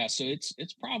 Yeah, so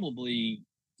it's probably,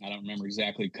 I don't remember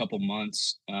exactly, a couple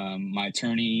months. My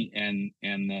attorney and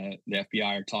the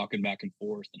FBI are talking back and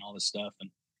forth and all this stuff,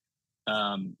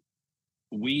 and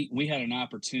we had an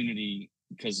opportunity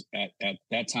because at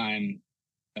that time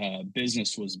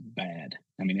business was bad.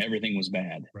 I mean, everything was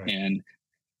bad, right. And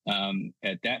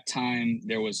at that time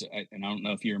there was, and I don't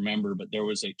know if you remember, but there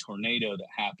was a tornado that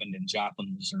happened in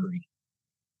Joplin, Missouri.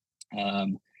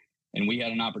 And we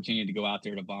had an opportunity to go out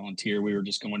there to volunteer. We were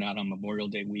just going out on Memorial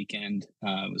Day weekend.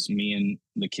 It was me and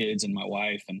the kids and my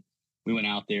wife, and we went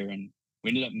out there, and we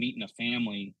ended up meeting a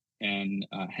family and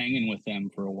hanging with them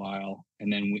for a while.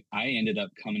 And then I ended up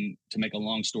coming, to make a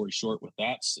long story short with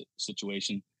that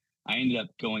situation, I ended up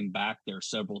going back there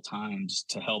several times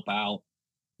to help out,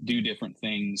 do different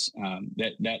things.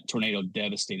 That tornado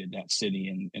devastated that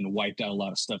city and wiped out a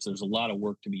lot of stuff. So there's a lot of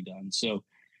work to be done. So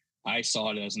I saw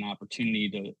it as an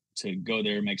opportunity to go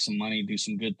there, make some money, do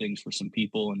some good things for some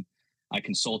people. And I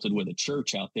consulted with a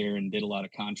church out there and did a lot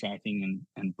of contracting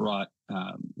and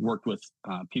worked with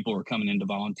people who were coming in to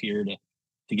volunteer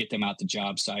to get them out to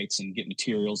job sites and get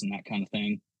materials and that kind of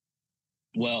thing.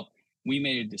 Well, we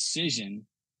made a decision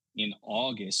in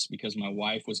August because my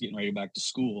wife was getting ready back to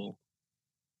school.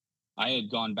 I had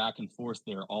gone back and forth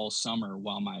there all summer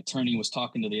while my attorney was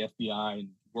talking to the FBI and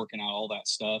working out all that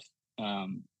stuff.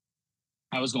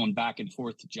 I was going back and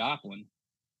forth to Joplin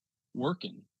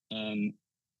working, and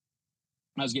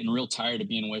I was getting real tired of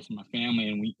being away from my family.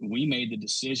 And we made the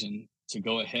decision to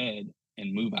go ahead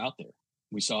and move out there.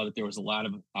 We saw that there was a lot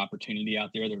of opportunity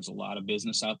out there. There was a lot of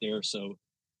business out there. So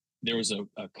there was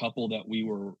a couple that we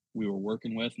were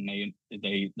working with, and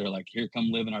they're like, "Here, come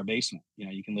live in our basement.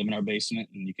 You can live in our basement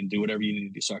and you can do whatever you need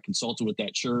to do." So I consulted with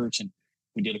that church, and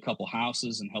we did a couple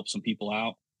houses and helped some people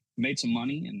out, made some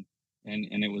money, and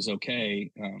it was okay.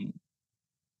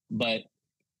 But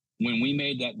when we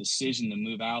made that decision to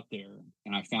move out there,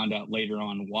 and I found out later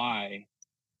on why,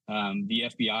 the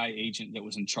FBI agent that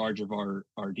was in charge of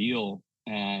our deal,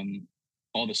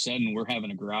 all of a sudden we're having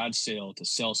a garage sale to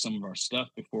sell some of our stuff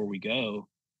before we go.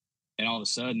 And all of a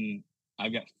sudden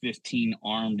I've got 15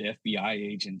 armed FBI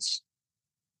agents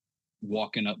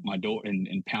walking up my door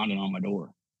and pounding on my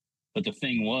door. But the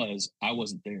thing was, I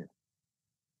wasn't there.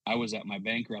 I was at my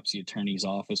bankruptcy attorney's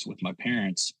office with my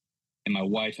parents, and my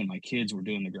wife and my kids were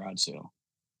doing the garage sale.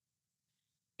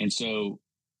 And so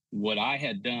what I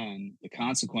had done, the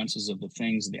consequences of the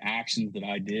things, the actions that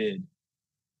I did,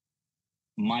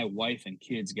 my wife and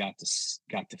kids got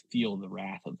to feel the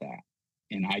wrath of that,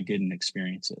 and I didn't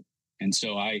experience it. And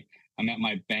so I'm at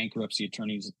my bankruptcy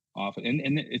attorney's office, and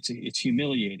it's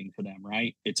humiliating for them,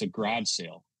 right? It's a garage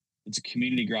sale. It's a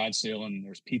community garage sale, and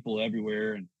there's people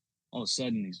everywhere, and all of a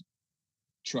sudden these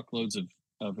truckloads of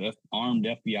armed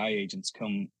FBI agents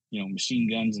come, machine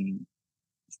guns and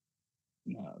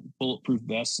bulletproof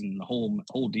vests and the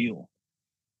whole deal,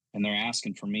 and they're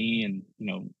asking for me, and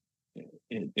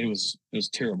it was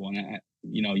terrible. And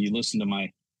you listen to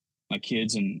my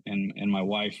kids and my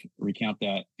wife recount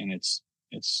that, and it's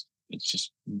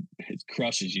just, it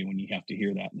crushes you when you have to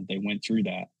hear that they went through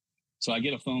that. So I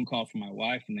get a phone call from my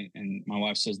wife, and my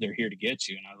wife says, "They're here to get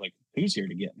you." And I was like, "Who's here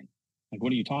to get me? Like,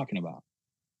 what are you talking about?"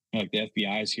 They're like, "The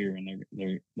FBI is here, and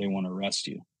they want to arrest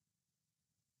you."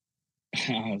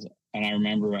 And I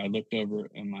remember I looked over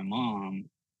at my mom,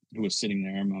 who was sitting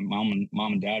there. My mom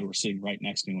and dad were sitting right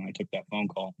next to me when I took that phone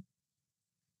call.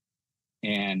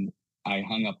 And I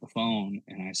hung up the phone,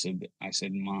 and I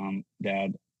said, "Mom,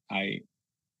 Dad, I'm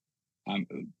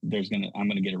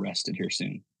gonna get arrested here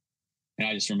soon." And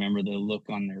I just remember the look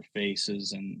on their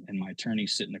faces, and my attorney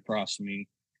sitting across from me.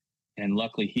 And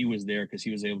luckily he was there because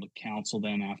he was able to counsel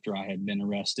them after I had been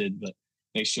arrested. But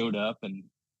they showed up, and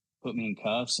put me in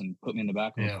cuffs and put me in the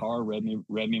back of a car, read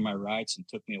me my rights, and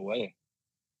took me away.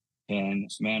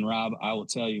 And man, Rob, I will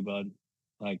tell you, bud,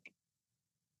 like,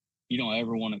 you don't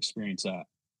ever want to experience that.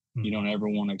 Mm-hmm. You don't ever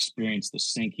want to experience the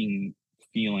sinking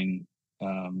feeling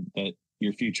that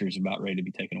your future is about ready to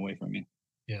be taken away from you.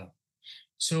 Yeah.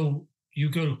 So you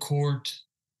go to court,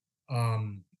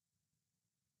 you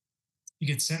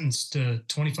get sentenced to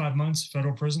 25 months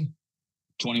federal prison?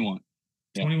 21.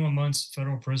 Yeah. 21 months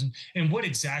federal prison. And what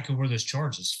exactly were those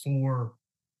charges for?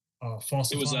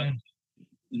 Falsifying?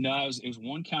 It was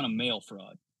one count of mail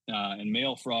fraud. And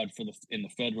mail fraud in the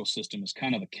federal system is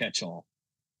kind of a catch-all.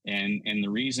 And the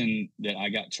reason that I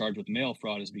got charged with mail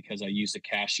fraud is because I used a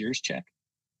cashier's check.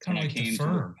 Kind of like The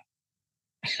Firm.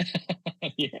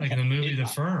 Yeah. Like in the movie The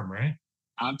Firm, right?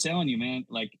 I'm telling you, man,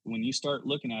 like when you start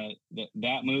looking at it,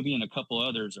 that movie and a couple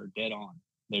others are dead on.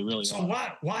 They really are. So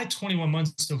why 21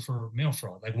 months though for mail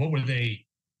fraud? Like what were they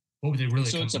really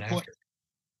coming after?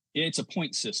 It's a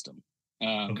point system.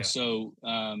 Okay. So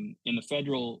in the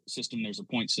federal system, there's a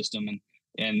point system,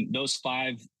 and those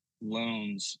 5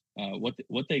 loans,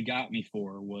 what they got me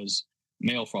for was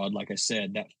mail fraud. Like I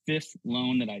said, that 5th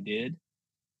loan that I did,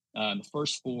 the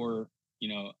first 4,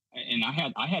 and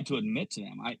I had to admit to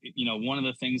them. One of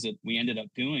the things that we ended up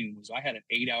doing was I had an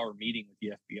 8-hour meeting with the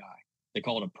FBI. They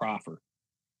call it a proffer.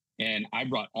 And I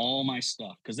brought all my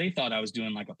stuff because they thought I was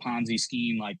doing like a Ponzi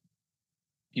scheme, like,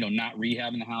 not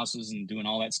rehabbing the houses and doing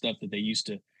all that stuff that they used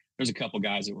to. There's a couple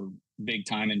guys that were big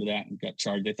time into that and got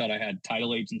charged. They thought I had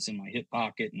title agents in my hip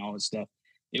pocket and all this stuff.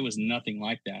 It was nothing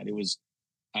like that. It was,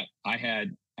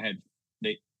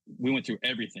 we went through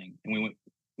everything, and we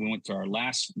went to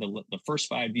the first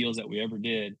 5 deals that we ever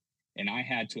did. And I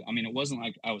had to, it wasn't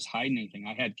like I was hiding anything.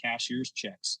 I had cashier's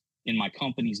checks in my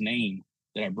company's name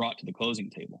that I brought to the closing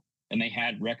table, and they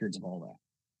had records of all that.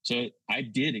 So I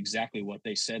did exactly what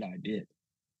they said I did.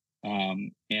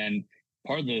 And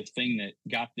part of the thing that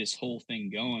got this whole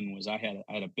thing going was I had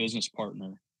a business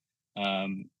partner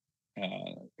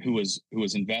who was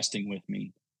investing with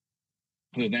me,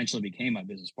 who eventually became my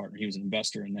business partner. He was an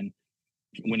investor and then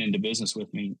went into business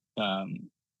with me.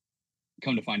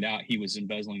 Come to find out, he was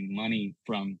embezzling money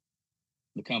from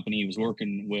the company he was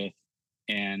working with,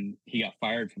 and he got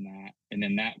fired from that. And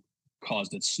then that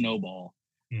caused a snowball,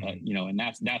 and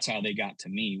that's how they got to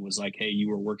me, was like, hey, you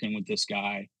were working with this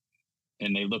guy.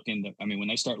 And they look into, when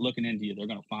they start looking into you, they're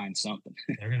going to find something.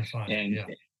 They're going to find and, it,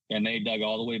 yeah. And they dug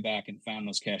all the way back and found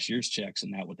those cashier's checks,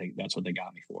 and that's what they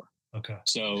got me for. Okay.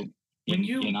 So go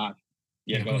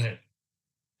ahead.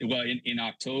 Well, in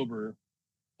October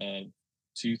of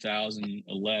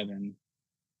 2011,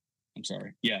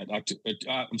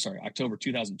 October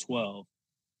 2012,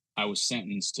 I was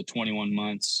sentenced to 21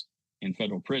 months in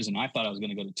federal prison. I thought I was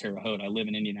going to go to Terre Haute. I live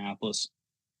in Indianapolis,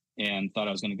 and thought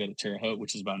I was going to go to Terre Haute,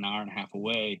 which is about an hour and a half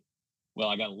away. Well,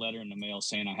 I got a letter in the mail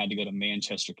saying I had to go to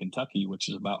Manchester, Kentucky, which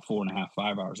is about 4.5,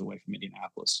 5 hours away from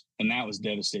Indianapolis. And that was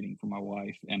devastating for my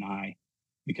wife and I,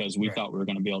 because we thought we were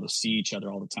going to be able to see each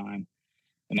other all the time.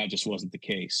 And that just wasn't the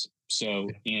case. So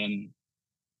in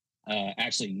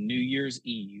actually New Year's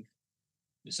Eve,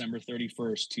 December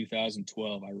 31st,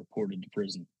 2012, I reported to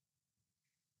prison.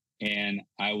 And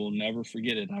I will never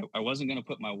forget it. I wasn't going to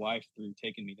put my wife through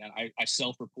taking me down. I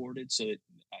self-reported, so that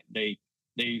they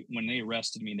when they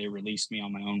arrested me, they released me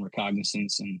on my own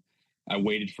recognizance, and I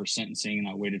waited for sentencing, and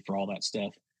I waited for all that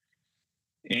stuff.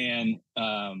 And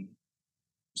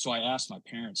so I asked my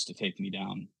parents to take me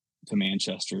down to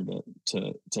Manchester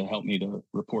to help me to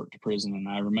report to prison. And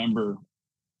I remember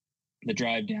the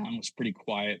drive down was pretty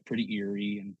quiet, pretty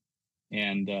eerie,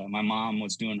 and my mom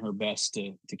was doing her best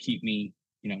to keep me,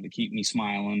 to keep me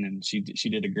smiling, and she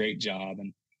did a great job.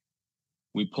 And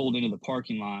we pulled into the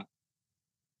parking lot,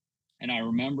 and I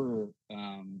remember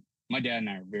my dad and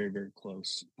I are very, very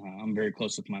close. I'm very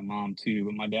close with my mom too,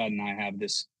 but my dad and I have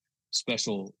this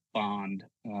special bond,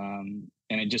 and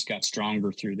it just got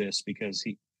stronger through this because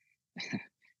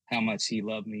how much he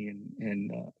loved me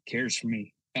and cares for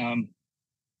me. And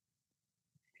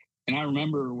I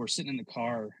remember we're sitting in the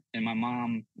car, and my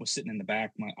mom was sitting in the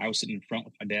back. I was sitting in front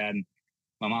with my dad, and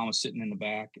my mom was sitting in the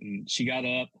back, and she got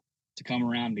up to come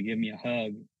around to give me a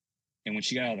hug. And when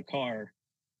she got out of the car,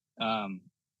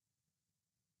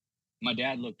 my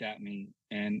dad looked at me,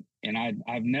 and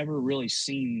I've never really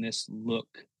seen this look,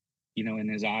 in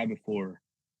his eye before.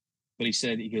 But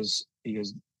he goes,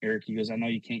 Eric, I know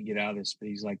you can't get out of this, but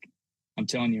he's like, I'm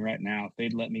telling you right now, if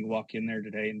they'd let me walk in there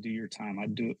today and do your time,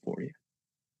 I'd do it for you.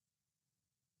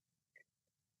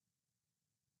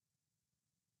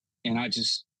 And I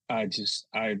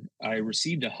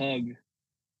received a hug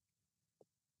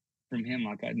from him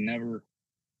like I'd never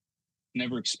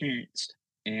experienced.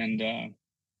 And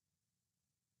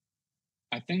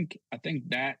I think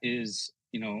that is,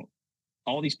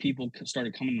 all these people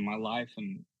started coming to my life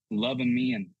and loving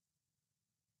me and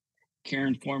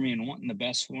caring for me and wanting the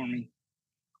best for me.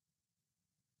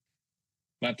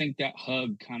 But I think that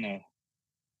hug kind of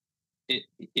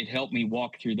it helped me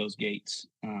walk through those gates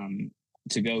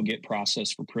to go get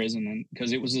processed for prison, and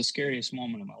because it was the scariest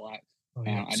moment of my life. Oh,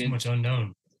 yeah, I so much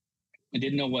unknown. I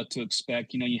didn't know what to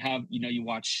expect. You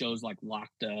watch shows like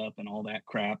Locked Up and all that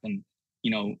crap, and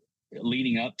you know,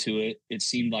 leading up to it, it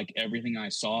seemed like everything I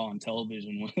saw on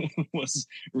television was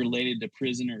related to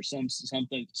prison or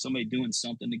somebody doing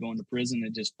something to go into prison.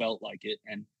 It just felt like it,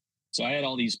 and so I had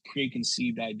all these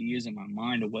preconceived ideas in my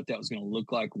mind of what that was going to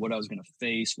look like, what I was going to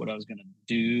face, what I was going to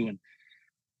do, and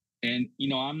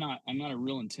I'm not a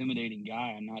real intimidating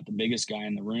guy. I'm not the biggest guy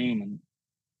in the room, and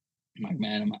I'm like,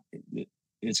 man,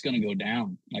 it's going to go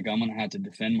down. Like I'm going to have to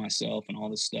defend myself and all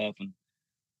this stuff. And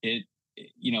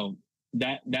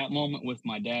that moment with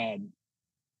my dad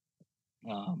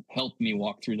helped me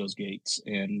walk through those gates,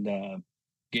 and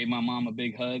gave my mom a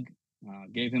big hug,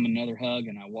 gave him another hug.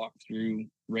 And I walked through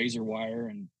razor wire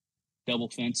and double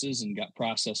fences and got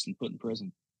processed and put in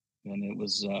prison. And it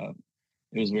was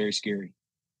very scary.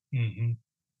 Mm-hmm.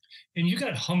 And you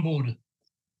got humbled,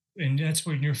 and that's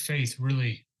when your faith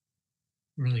really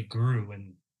grew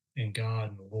in God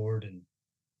and the Lord. And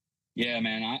yeah,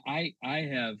 man,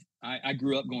 I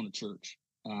grew up going to church.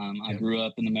 I Yep. grew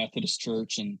up in the Methodist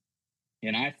church, and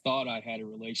I thought I had a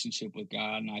relationship with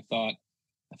God, and I thought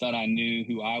I knew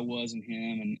who I was in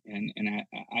Him, and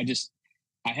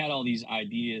I had all these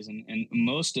ideas, and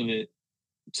most of it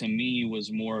to me was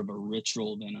more of a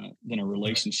ritual than a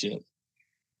relationship. Right.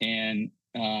 And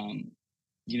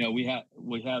we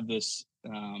have this.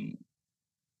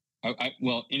 I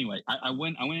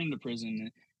went into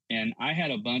prison, and I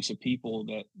had a bunch of people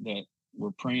that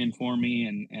were praying for me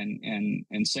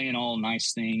and saying all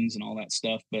nice things and all that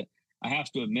stuff. But I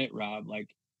have to admit, Rob,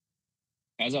 like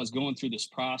as I was going through this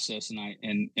process,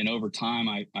 and over time,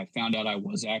 I found out I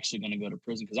was actually going to go to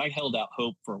prison, because I held out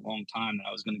hope for a long time that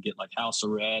I was going to get like house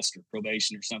arrest or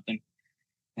probation or something.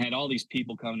 I had all these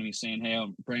people coming to me saying, "Hey,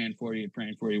 I'm praying for you,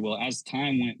 praying for you." Well, as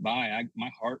time went by,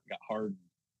 my heart got hardened,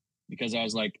 because I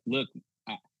was like, look,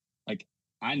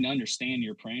 I understand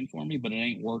you're praying for me, but it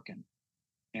ain't working.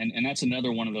 And that's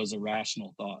another one of those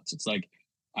irrational thoughts. It's like,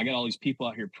 I got all these people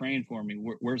out here praying for me.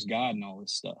 Where's God and all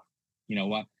this stuff?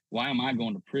 Why am I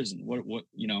going to prison?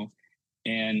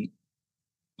 And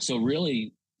so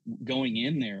really going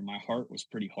in there, my heart was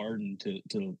pretty hardened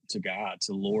to God,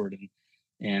 to the Lord.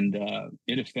 And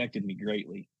it affected me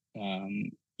greatly.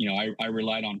 I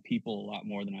relied on people a lot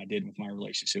more than I did with my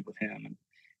relationship with Him.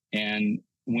 And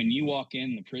when you walk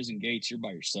in the prison gates, you're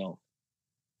by yourself.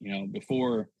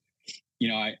 Before,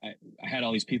 I had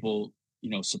all these people,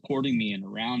 supporting me and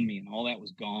around me, and all that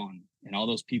was gone. And all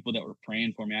those people that were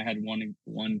praying for me, I had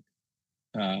one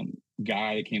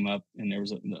guy that came up, and there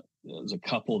was a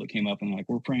couple that came up and like,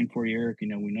 "We're praying for you, Erik. We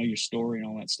know your story," and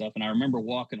all that stuff. And I remember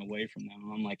walking away from them,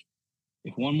 and I'm like,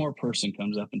 if one more person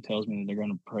comes up and tells me that they're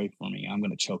going to pray for me, I'm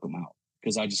going to choke them out,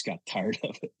 because I just got tired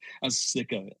of it. I was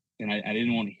sick of it, and I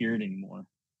didn't want to hear it anymore.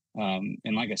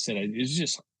 And like I said, it was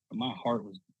just, my heart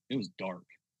was dark.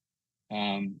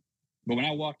 But when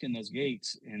I walked in those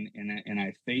gates and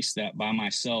I faced that by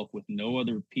myself with no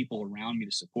other people around me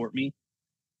to support me,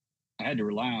 I had to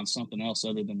rely on something else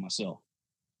other than myself.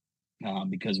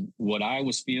 Because what I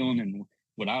was feeling and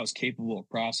what I was capable of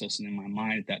processing in my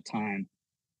mind at that time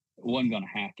wasn't going to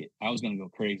hack it. I was going to go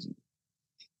crazy.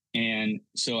 And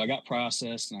so I got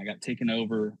processed, and I got taken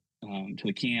over to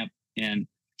the camp. And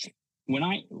when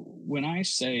I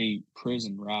say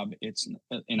prison, Rob,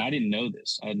 and I didn't know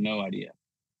this. I had no idea.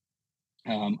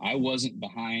 I wasn't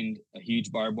behind a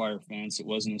huge barbed wire fence. It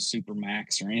wasn't a super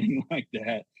max or anything like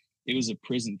that. It was a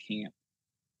prison camp.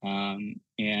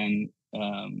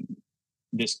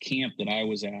 This camp that I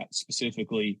was at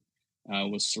specifically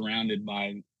was surrounded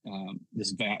by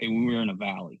this valley. We were in a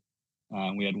valley.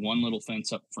 We had one little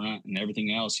fence up front, and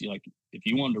everything else, if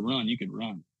you wanted to run, you could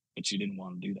run, but you didn't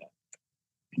want to do that.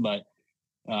 But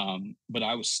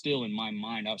I was still, in my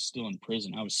mind, I was still in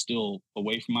prison. I was still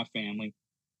away from my family.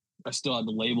 I still had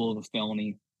the label of a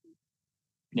felony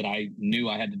that I knew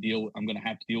I had to deal with. I'm going to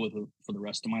have to deal with it for the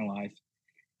rest of my life.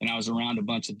 And I was around a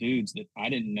bunch of dudes that I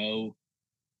didn't know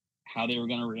how they were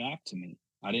going to react to me.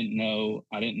 I didn't know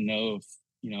if,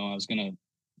 I was going to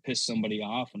piss somebody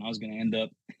off, and I was going to end up,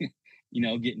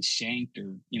 getting shanked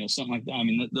or, something like that. I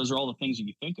mean, those are all the things that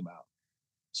you think about.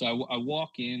 So I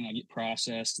walk in, I get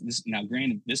processed. Now,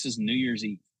 granted, this is New Year's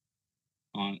Eve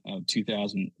on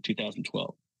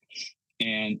 2012.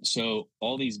 And so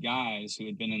all these guys who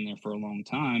had been in there for a long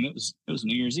time, it was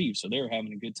New Year's Eve, so they were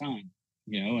having a good time,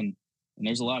 and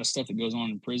there's a lot of stuff that goes on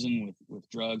in prison with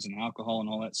drugs and alcohol and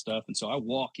all that stuff. And so I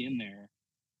walk in there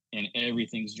and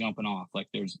everything's jumping off. Like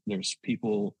there's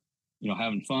people,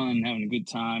 having fun, having a good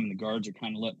time, and the guards are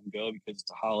kind of letting them go because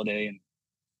it's a holiday. And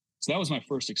so that was my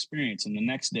first experience. And the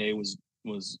next day was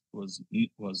New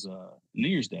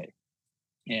Year's Day,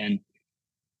 and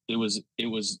it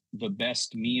was the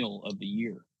best meal of the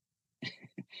year.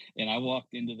 And I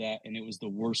walked into that, and it was the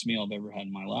worst meal I've ever had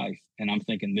in my life. And I'm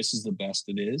thinking, this is the best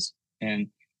it is. And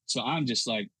so I'm just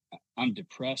like, I'm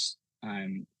depressed.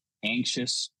 I'm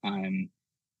anxious. I'm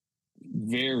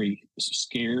very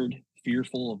scared,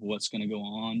 fearful of what's going to go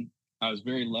on. I was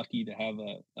very lucky to have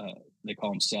they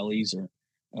call them cellies, or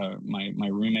my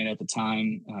roommate at the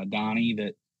time, Donnie,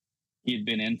 that he had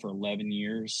been in for 11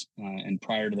 years. And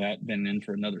prior to that, been in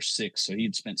for another 6. So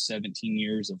he'd spent 17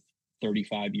 years of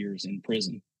 35 years in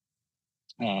prison.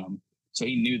 So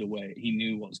he knew the way, he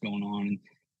knew what was going on. And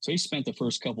so he spent the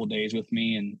first couple of days with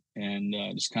me and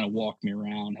just kind of walked me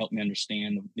around, helped me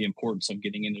understand the importance of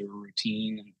getting into a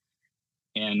routine.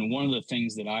 And one of the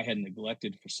things that I had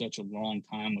neglected for such a long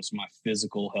time was my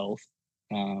physical health.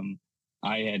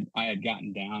 I had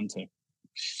gotten down to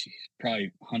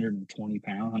probably 120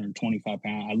 pounds, 125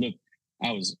 pounds.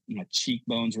 My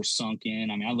cheekbones were sunk in.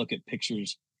 I mean, I look at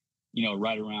pictures,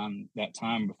 right around that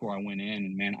time before I went in,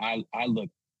 and man, I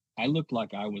looked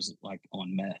like I was like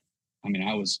on meth. I mean,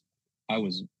 I was,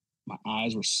 my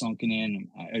eyes were sunken in.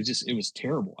 It was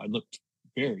terrible. I looked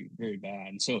very, very bad.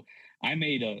 And so I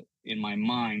made in my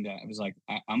mind, I was like,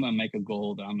 I'm going to make a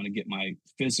goal that I'm going to get my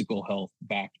physical health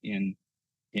back in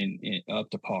up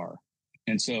to par.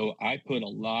 And so I put a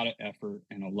lot of effort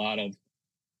and a lot of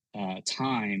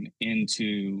time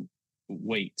into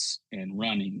weights and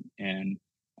running. And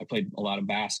I played a lot of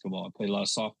basketball. I played a lot of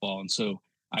softball. And so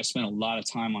I spent a lot of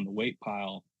time on the weight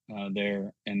pile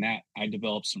there, and that I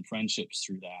developed some friendships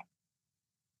through that.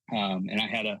 And I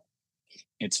had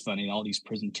it's funny, all these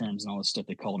prison terms and all this stuff,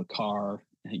 they call it a car,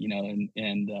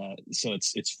 so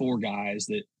it's 4 guys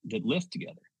that lift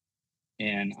together.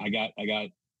 And I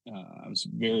was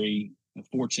very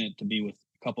fortunate to be with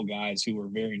a couple guys who were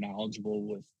very knowledgeable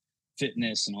with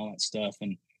fitness and all that stuff.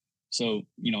 And so,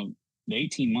 the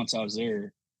 18 months I was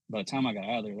there, by the time I got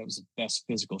out of there, that was the best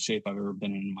physical shape I've ever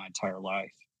been in my entire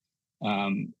life.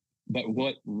 But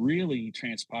what really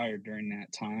transpired during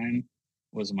that time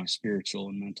was my spiritual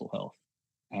and mental health.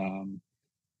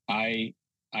 I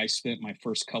spent my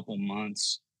first couple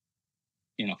months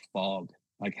in a fog,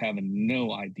 like having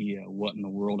no idea what in the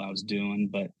world I was doing.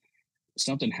 But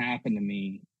something happened to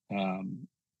me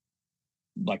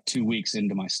like 2 weeks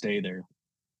into my stay there.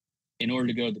 In order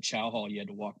to go to the chow hall, you had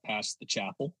to walk past the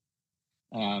chapel.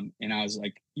 And I was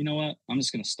like, you know what? I'm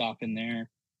just going to stop in there.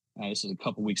 This was a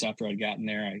couple weeks after I'd gotten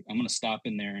there. I'm going to stop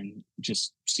in there and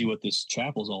just see what this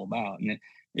chapel is all about. And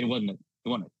it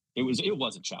was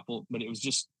a chapel, but it was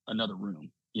just another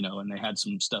room, and they had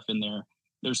some stuff in there.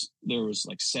 There was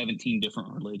like 17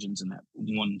 different religions in that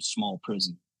one small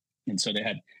prison. And so they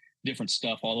had different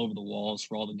stuff all over the walls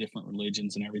for all the different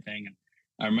religions and everything. And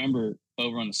I remember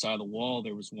over on the side of the wall,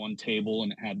 there was one table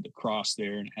and it had the cross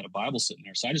there and it had a Bible sitting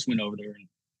there. So I just went over there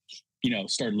and,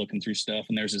 started looking through stuff.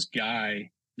 And there's this guy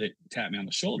that tapped me on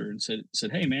the shoulder and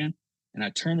said, "Hey, man." And I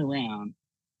turned around,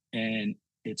 and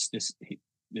it's this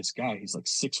guy. He's like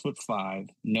 6'5",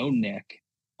 no neck,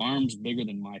 arms bigger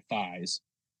than my thighs.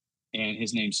 And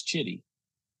his name's Chidi.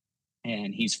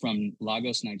 And he's from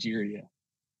Lagos, Nigeria.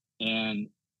 And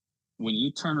when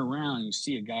you turn around and you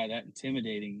see a guy that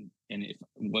intimidating, and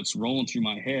what's rolling through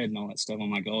my head and all that stuff,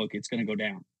 I'm like, oh, okay, it's going to go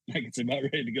down. Like, it's about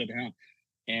ready to go down.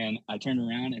 And I turned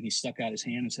around and he stuck out his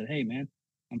hand and said, "Hey, man,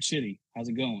 I'm Chidi. How's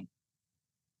it going?"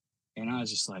 And I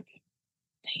was just like,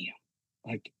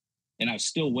 damn. And I was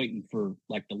still waiting for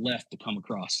like the left to come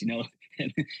across, and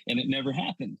it never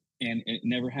happened. And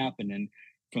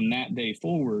from that day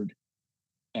forward,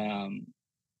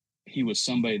 he was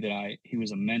somebody he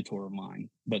was a mentor of mine.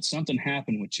 But something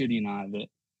happened with Chidi and I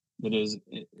that is,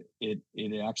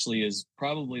 it actually is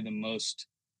probably the most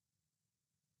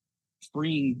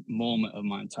freeing moment of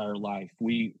my entire life.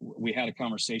 We had a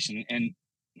conversation, and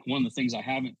one of the things I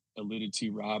haven't alluded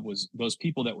to, Rob, was those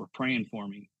people that were praying for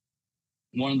me.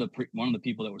 One of the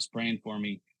people that was praying for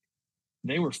me,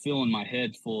 they were filling my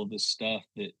head full of this stuff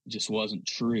that just wasn't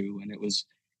true. And it was,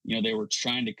 they were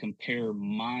trying to compare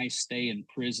my stay in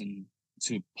prison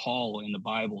to Paul in the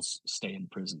Bible's stay in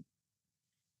prison.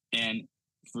 And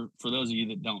for those of you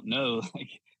that don't know,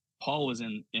 like, Paul was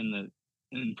in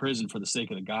prison for the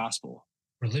sake of the gospel.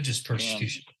 Religious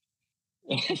persecution.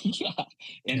 Yeah.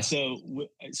 And so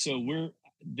we're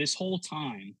this whole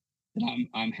time that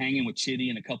I'm hanging with Chitty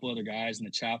and a couple other guys in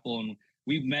the chapel, and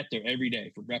we've met there every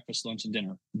day for breakfast, lunch, and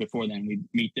dinner. Before then, we'd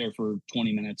meet there for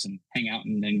 20 minutes and hang out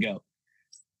and then go.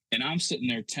 And I'm sitting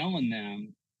there telling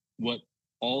them what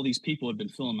all these people have been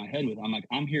filling my head with. I'm like,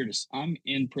 I'm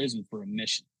in prison for a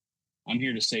mission. I'm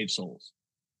here to save souls.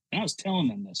 And I was telling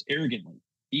them this arrogantly,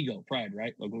 ego, pride,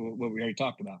 right? Like what we already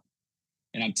talked about.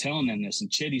 And I'm telling them this,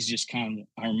 and Chitty's just I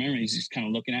remember he's just kind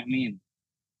of looking at me and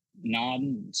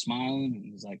nodding and smiling. And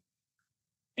he's like,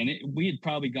 we had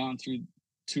probably gone through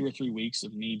 2 or 3 weeks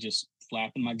of me just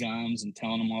flapping my gums and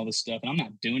telling them all this stuff. And I'm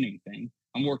not doing anything.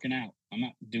 I'm working out. I'm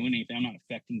not doing anything. I'm not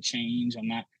affecting change. I'm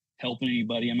not helping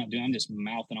anybody. I'm just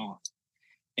mouthing off.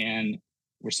 And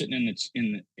we're sitting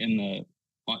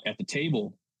at the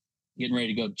table, getting ready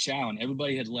to go to chow, and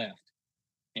everybody had left.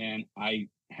 And I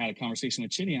had a conversation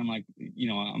with Chitty. I'm like,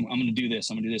 I'm going to do this.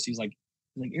 I'm going to do this. He's like,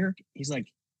 Erik, he's like,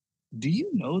 do you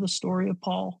know the story of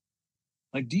Paul?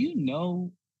 Like, do you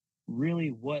know really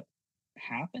what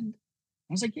happened?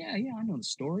 I was like, yeah, I know the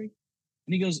story.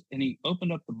 And he goes, and he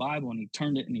opened up the Bible and he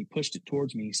turned it and he pushed it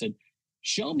towards me. He said,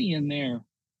 show me in there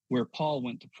where Paul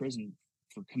went to prison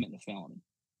for committing a felony.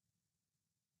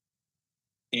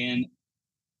 And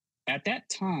at that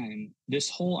time, this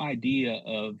whole idea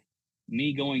of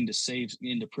me going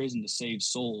into prison to save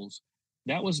souls,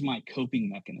 that was my coping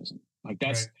mechanism. Like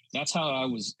that's how I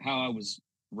was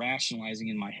rationalizing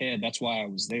in my head. That's why I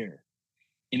was there.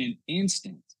 In an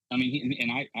instant, I mean,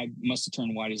 I must have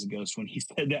turned white as a ghost when he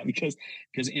said that, because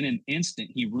in an instant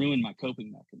he ruined my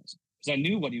coping mechanism, because I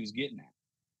knew what he was getting at.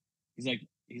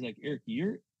 He's like,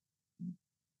 Erik,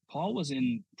 Paul was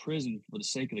in prison for the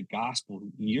sake of the gospel.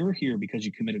 You're here because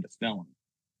you committed a felony.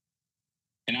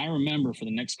 And I remember for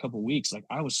the next couple of weeks, like,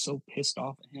 I was so pissed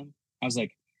off at him. I was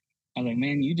like,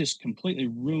 man, you just completely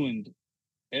ruined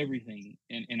everything.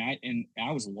 And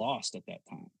I was lost at that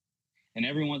time.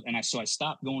 And so I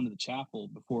stopped going to the chapel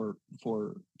before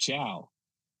chow,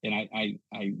 and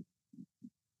I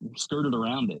skirted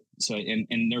around it. So,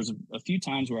 and there's a few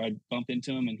times where I'd bump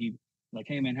into him and he like,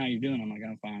 hey man, how you doing? I'm like,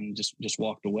 I'm fine. And just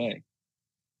walked away.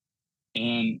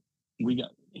 And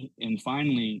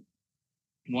finally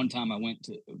one time I went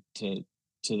to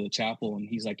the chapel, and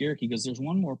he's like, Erik, he goes, there's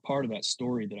one more part of that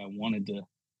story that I wanted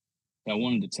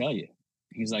to tell you.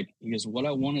 He goes, what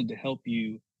I wanted to help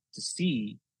you to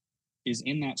see is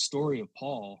in that story of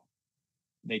Paul,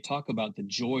 they talk about the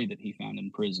joy that he found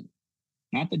in prison,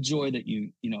 not the joy that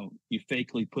you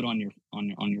fakely put on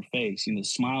your face, the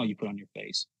smile you put on your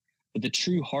face, but the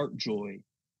true heart joy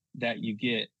that you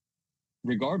get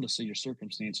regardless of your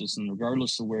circumstances and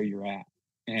regardless of where you're at.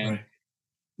 And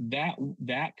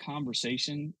that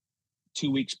conversation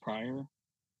 2 weeks prior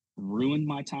ruined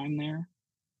my time there.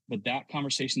 But that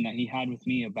conversation that he had with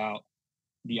me about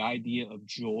the idea of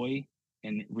joy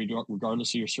and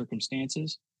regardless of your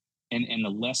circumstances and the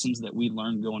lessons that we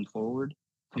learned going forward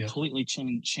completely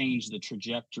changed the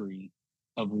trajectory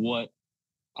of what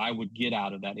I would get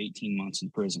out of that 18 months in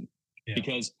prison. Yeah.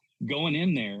 Because going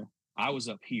in there, I was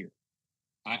up here.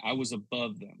 I was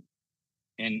above them.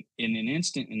 And in an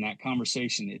instant in that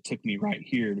conversation, it took me right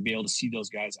here to be able to see those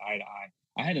guys eye to eye.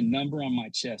 I had a number on my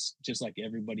chest just like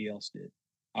everybody else did.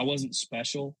 I wasn't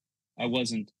special. I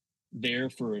wasn't there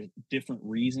for a different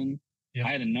reason. Yep.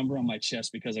 I had a number on my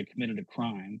chest because I committed a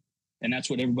crime, and that's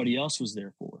what everybody else was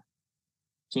there for.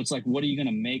 So it's like, what are you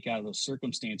going to make out of those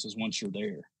circumstances once you're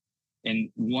there? And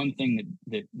one thing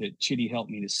that Chitty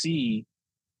helped me to see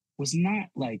was not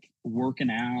like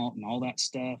working out and all that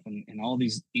stuff and all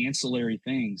these ancillary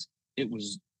things. It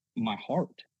was my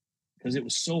heart, because it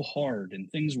was so hard and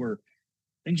things were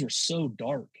so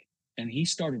dark. And he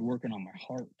started working on my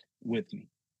heart with me.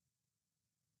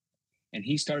 And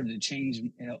he started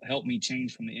to help me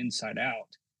change from the inside out.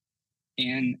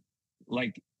 And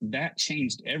like, that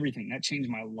changed everything. That changed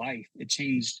my life. It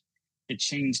changed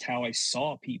how I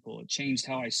saw people. It changed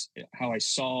how I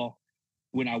saw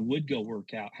when I would go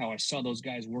work out, how I saw those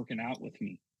guys working out with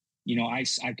me.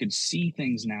 I could see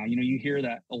things now. You hear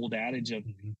that old adage of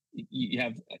you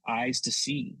have eyes to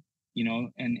see,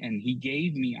 and he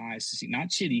gave me eyes to see. Not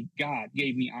Chitty, God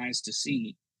gave me eyes to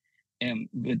see.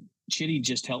 But Chitty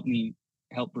just helped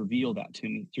reveal that to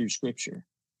me through scripture.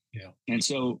 Yeah. And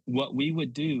so what we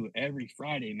would do every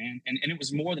Friday, man, and it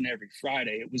was more than every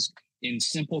Friday, it was in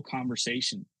simple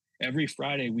conversation. Every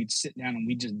Friday we'd sit down and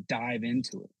we'd just dive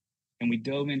into it. And we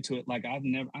dove into it like I've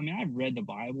read the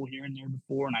Bible here and there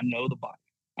before, and I know the Bible.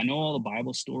 I know all the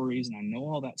Bible stories, and I know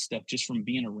all that stuff just from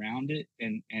being around it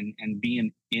and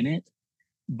being in it.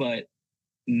 But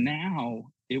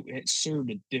now it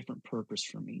served a different purpose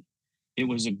for me. it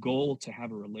was a goal to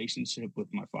have a relationship with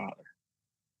my Father.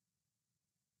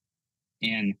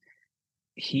 And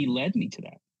he led me to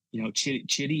that. You know,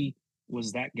 Chitty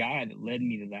was that guy that led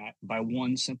me to that by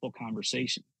one simple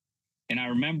conversation. And I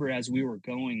remember as we were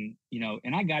going, you know,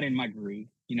 and I got in my groove,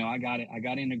 you know, I got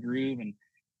in a groove,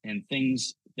 and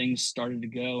things started to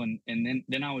go. And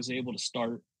then I was able to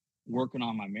start working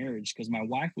on my marriage, because my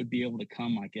wife would be able to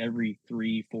come like every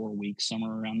 3-4 weeks,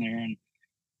 somewhere around there. And,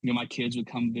 you know, my kids would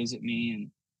come visit me,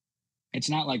 and it's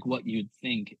not like what you'd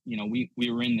think. You know, we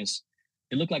were in this,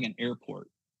 it looked like an airport,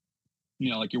 you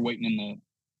know, like you're waiting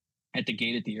at the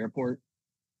gate at the airport.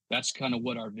 That's kind of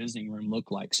what our visiting room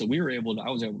looked like. So I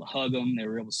was able to hug them. They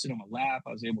were able to sit on my lap.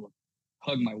 I was able to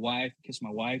hug my wife, kiss my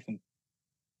wife.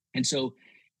 And so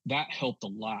that helped a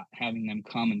lot, having them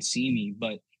come and see me.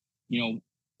 But, you know,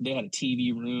 they had a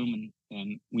TV room,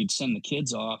 and we'd send the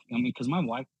kids off. I mean, because my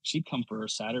wife, she'd come for her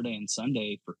Saturday and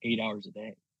Sunday for 8 hours a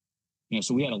day. You know,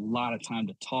 so we had a lot of time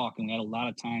to talk, and we had a lot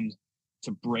of time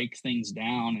to break things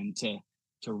down, and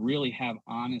to really have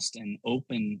honest and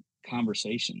open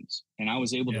conversations. And I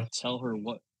was able to tell her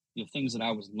what the things that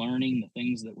I was learning, the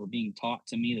things that were being taught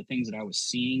to me, the things that I was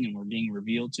seeing and were being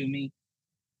revealed to me.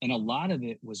 And a lot of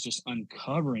it was just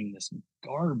uncovering this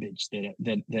garbage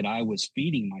that I was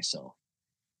feeding myself.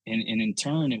 And in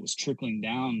turn, it was trickling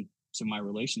down to my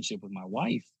relationship with my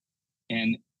wife.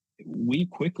 And we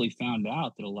quickly found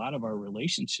out that a lot of our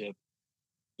relationship,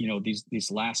 you know, these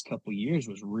last couple of years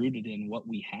was rooted in what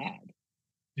we had.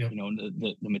 You know,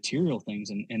 the material things.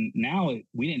 And now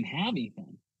we didn't have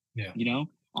anything. You know,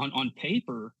 on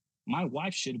paper, my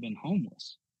wife should have been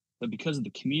homeless, but because of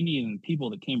the community and the people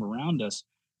that came around us,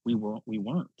 we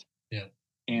weren't.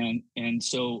 And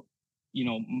so, you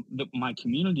know, my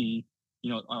community,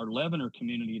 you know, our Leavener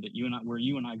community where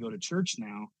you and I go to church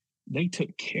now, they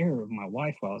took care of my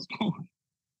wife while I was gone.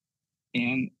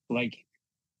 And like,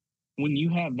 when you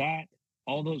have that,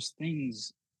 all those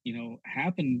things, you know,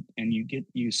 happen, and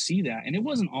you see that. And it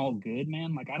wasn't all good,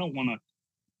 man. Like, I don't want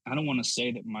to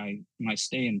say that my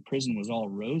stay in prison was all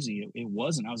rosy. It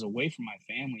wasn't. I was away from my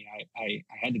family. I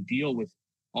had to deal with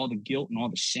all the guilt and all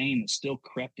the shame that still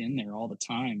crept in there all the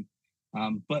time.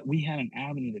 But we had an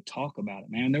avenue to talk about it,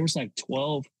 man. There was like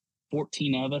 12,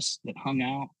 14 of us that hung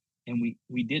out, and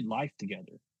we did life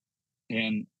together.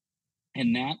 And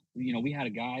that, you know, we had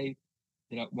a guy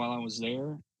that while I was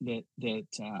there, that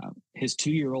his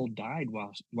 2-year-old died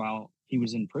while he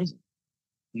was in prison,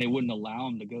 and they wouldn't allow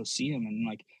him to go see him. And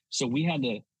like, so we had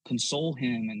to console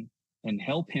him and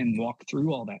help him walk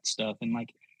through all that stuff. And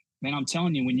like, man, I'm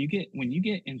telling you, when you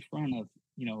get in front of,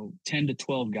 you know, 10 to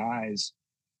 12 guys,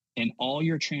 and all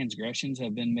your transgressions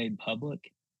have been made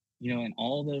public, you know, and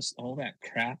all that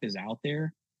crap is out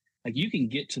there, like, you can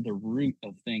get to the root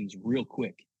of things real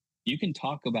quick. You can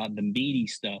talk about the meaty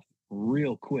stuff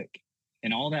real quick,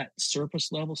 and all that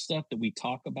surface level stuff that we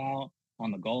talk about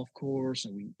on the golf course,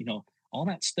 and you know, all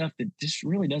that stuff that just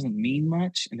really doesn't mean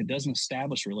much, and it doesn't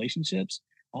establish relationships.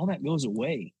 All that goes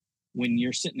away when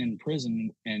you're sitting in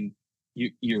prison, and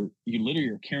you literally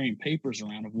are carrying papers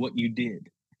around of what you did.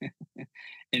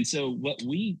 And so what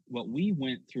we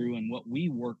went through and what we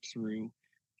worked through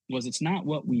was, it's not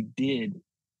what we did.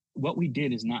 What we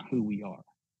did is not who we are.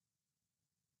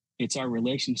 It's our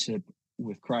relationship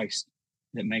with Christ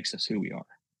that makes us who we are.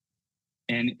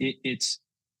 And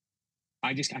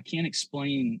I can't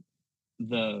explain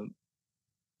the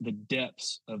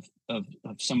depths of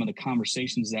some of the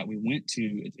conversations that we went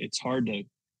to. It's hard to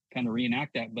kind of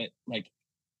reenact that, but like,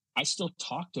 I still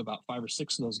talk to about 5 or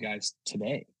 6 of those guys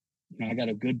today. You know, I got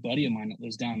a good buddy of mine that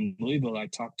lives down in Louisville I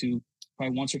talk to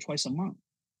probably once or twice a month.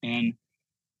 And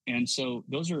so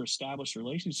those are established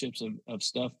relationships of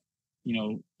stuff. You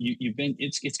know, you've been,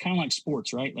 it's kind of like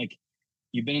sports, right? Like,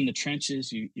 you've been in the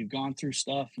trenches, you've gone through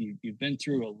stuff, you've been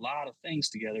through a lot of things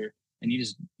together, and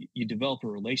you develop a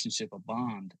relationship, a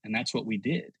bond. And that's what we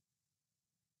did.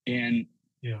 And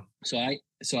so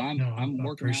I'm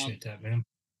working out. Appreciate that, man.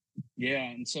 Yeah.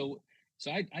 And so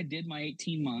I did my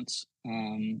 18 months,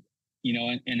 you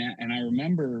know, and I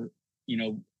remember, you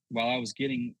know, while I was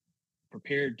getting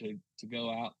prepared to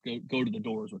go out, go to the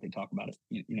door is what they talk about it.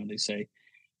 You know, they say,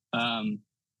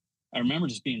 I remember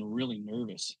just being really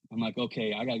nervous. I'm like,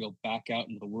 okay, I got to go back out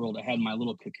into the world. I had my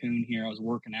little cocoon here. I was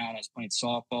working out. I was playing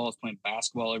softball. I was playing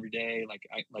basketball every day.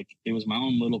 Like it was my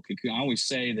own little cocoon. I always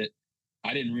say that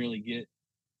I didn't really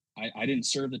I didn't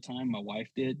serve the time my wife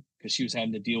did, because she was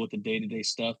having to deal with the day-to-day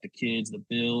stuff, the kids, the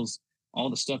bills, all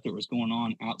the stuff that was going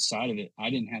on outside of it. I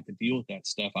didn't have to deal with that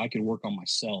stuff. I could work on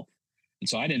myself. And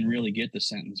so I didn't really get the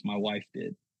sentence my wife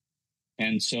did.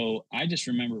 And so I just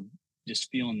remember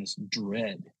just feeling this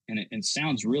dread and it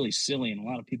sounds really silly, and a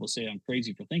lot of people say I'm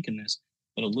crazy for thinking this,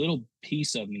 but a little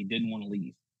piece of me didn't want to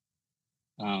leave,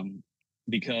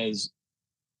 because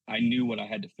I knew what I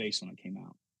had to face when I came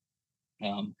out.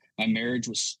 My marriage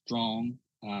was strong.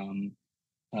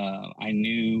 I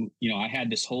knew, I had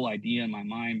this whole idea in my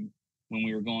mind when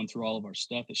we were going through all of our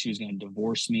stuff that she was going to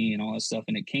divorce me and all that stuff.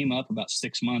 And it came up about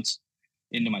 6 months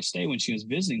into my stay when she was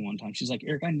visiting one time. She's like,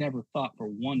 Eric, I never thought for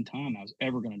one time I was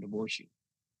ever going to divorce you.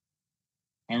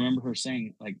 I remember her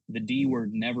saying, like, the D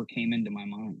word never came into my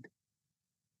mind.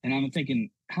 And I'm thinking,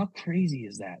 how crazy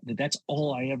is that that's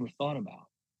all I ever thought about?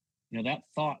 That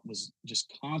thought was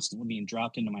just constantly being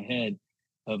dropped into my head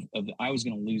of I was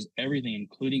going to lose everything,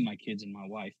 including my kids and my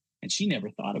wife. And she never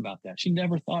thought about that. She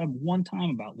never thought of one time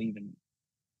about leaving me.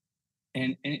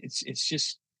 And it's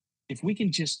just, if we can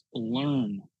just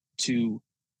learn to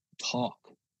talk,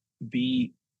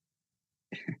 be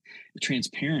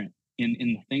transparent in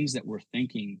the things that we're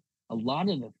thinking, a lot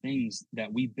of the things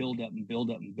that we build up and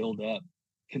build up and build up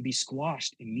can be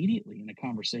squashed immediately in a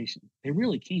conversation. They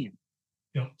really can.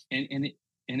 Yeah.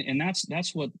 And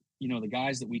that's what, the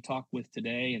guys that we talk with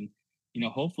today, and,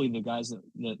 hopefully the guys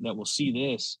that will see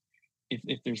this,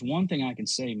 if there's one thing I can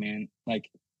say, man, like,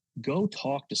 go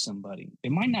talk to somebody.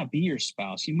 It might not be your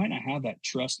spouse. You might not have that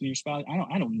trust in your spouse.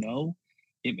 I don't know.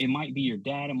 It might be your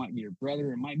dad. It might be your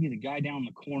brother. It might be the guy down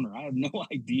the corner. I have no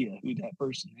idea who that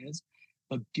person is,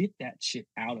 but get that shit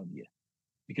out of you,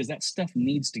 because that stuff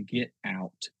needs to get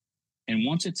out. And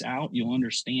once it's out, you'll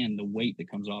understand the weight that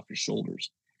comes off your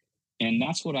shoulders. And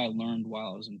that's what I learned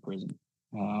while I was in prison.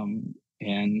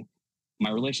 And my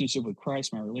relationship with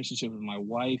Christ, my relationship with my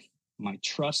wife, my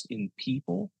trust in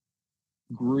people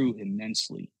grew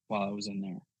immensely while I was in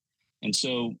there. And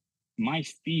so my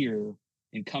fear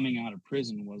in coming out of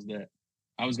prison was that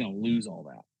I was going to lose all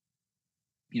that,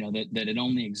 that it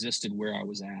only existed where I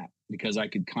was at, because I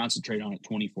could concentrate on it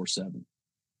 24/7.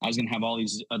 I was going to have all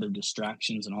these other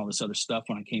distractions and all this other stuff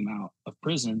when I came out of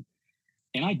prison.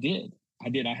 And I did. I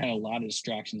had a lot of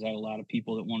distractions. I had a lot of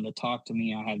people that wanted to talk to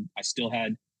me. I still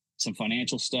had some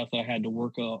financial stuff that I had to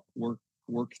work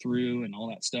through and all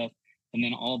that stuff. And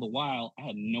then all the while, I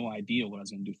had no idea what I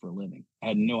was going to do for a living. I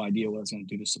had no idea what I was going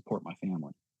to do to support my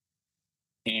family.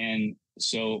 And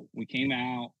so we came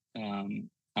out.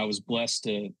 I was blessed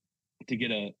to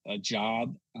get a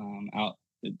job out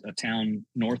a town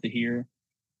north of here,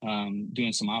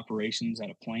 doing some operations at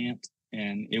a plant,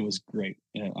 and it was great.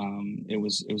 It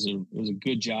was a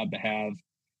good job to have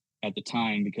at the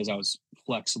time, because I was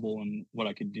flexible in what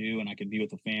I could do, and I could be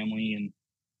with the family,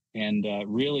 and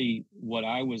really what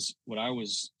I was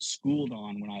schooled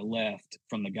on when I left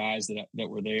from the guys that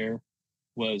were there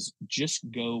was just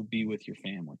go be with your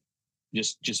family.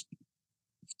 Just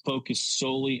focus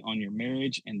solely on your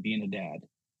marriage and being a dad,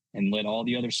 and let all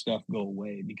the other stuff go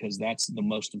away, because that's the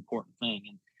most important thing.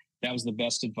 And that was the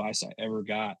best advice I ever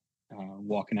got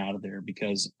walking out of there,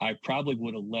 because I probably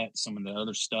would have let some of the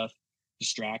other stuff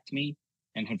distract me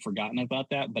and had forgotten about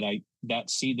that. But that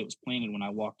seed that was planted when I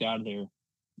walked out of there,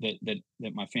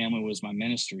 that my family was my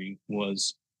ministry,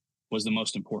 was the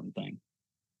most important thing.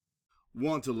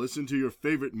 Want to listen to your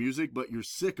favorite music, but you're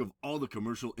sick of all the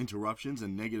commercial interruptions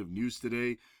and negative news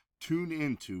today? Tune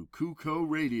in to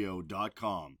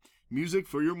KukoRadio.com. Music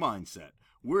for your mindset.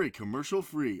 We're a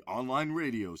commercial-free online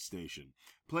radio station,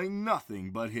 playing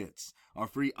nothing but hits. Our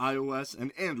free iOS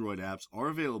and Android apps are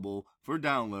available for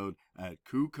download at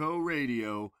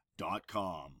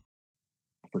KukoRadio.com.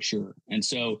 For sure. And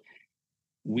so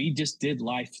we just did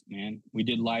life, man. We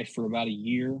did life for about a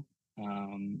year.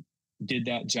 Did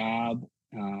that job,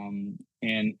 and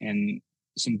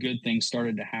some good things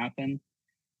started to happen.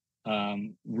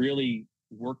 Really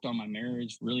worked on my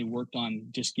marriage, really worked on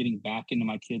just getting back into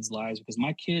my kids' lives, because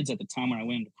my kids at the time when I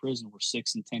went into prison were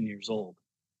 6 and 10 years old.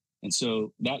 And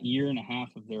so that year and a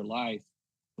half of their life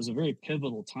was a very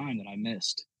pivotal time that I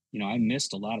missed. I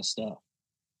missed a lot of stuff.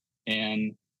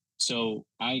 And so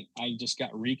I just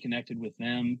got reconnected with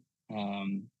them.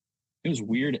 It was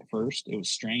weird at first. It was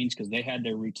strange, because they had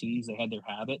their routines, they had their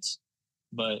habits.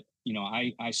 But,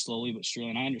 I slowly but surely,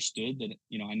 and I understood that,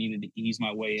 I needed to ease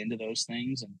my way into those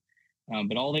things. And,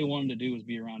 but all they wanted to do was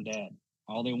be around Dad.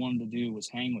 All they wanted to do was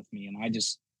hang with me. And I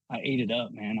ate it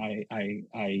up, man.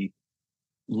 I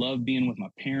loved being with my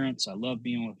parents. I loved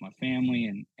being with my family,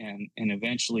 and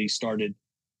eventually started,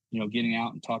 getting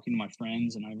out and talking to my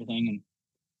friends and everything. And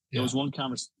there was one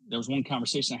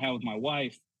conversation I had with my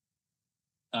wife.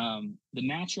 The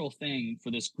natural thing for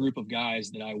this group of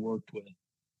guys that I worked with,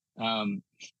 the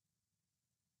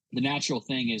natural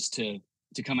thing is to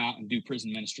come out and do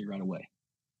prison ministry right away.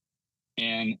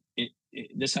 And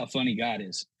this is how funny God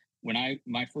is.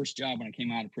 my first job when I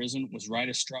came out of prison was right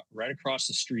across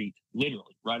the street,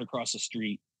 literally right across the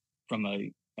street from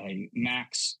a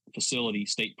max facility,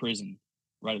 state prison,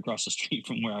 right across the street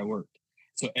from where I worked.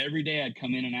 So every day I'd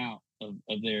come in and out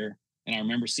of there. And I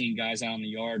remember seeing guys out in the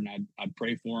yard, and I'd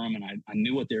pray for them, and I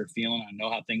knew what they were feeling. I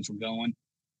know how things were going,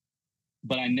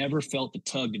 but I never felt the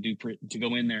tug to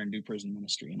go in there and do prison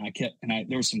ministry. And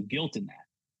there was some guilt in that.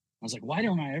 I was like, why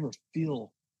don't I ever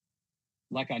feel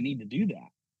like I need to do that?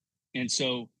 And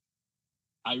so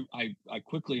I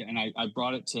quickly, and I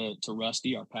brought it to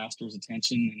Rusty, our pastor's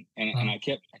attention. And I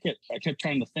kept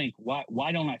trying to think,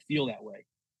 why don't I feel that way?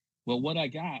 Well, what I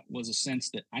got was a sense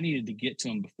that I needed to get to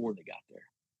them before they got there.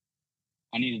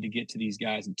 I needed to get to these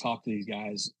guys and talk to these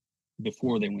guys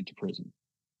before they went to prison.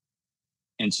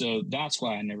 And so that's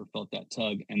why I never felt that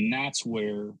tug. And that's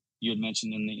where you had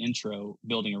mentioned in the intro,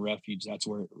 building a refuge. That's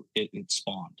where it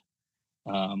spawned,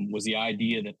 was the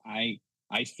idea that I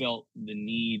felt the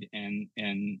need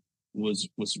and was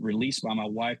released by my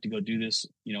wife to go do this,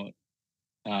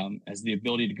 as the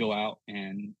ability to go out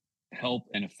and help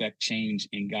and affect change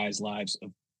in guys' lives,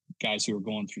 of guys who are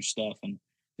going through stuff, and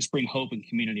just bring hope and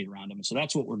community around them. And so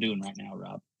that's what we're doing right now,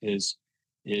 Rob, is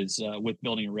with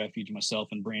building a refuge, myself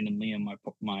and Brandon Liam,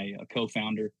 my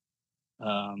co-founder.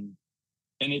 And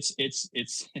it's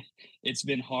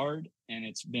been hard and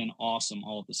it's been awesome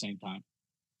all at the same time.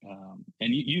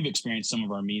 And you've experienced some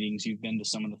of our meetings. You've been to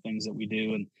some of the things that we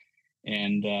do,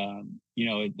 and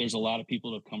there's a lot of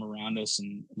people that have come around us,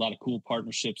 and a lot of cool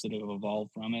partnerships that have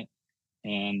evolved from it.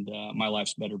 And my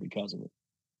life's better because of it.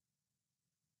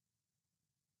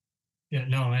 Yeah,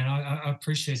 no, man, I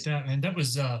appreciate that, man. That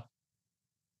was, that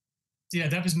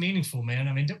was meaningful, man.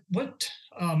 I mean, what,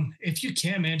 if you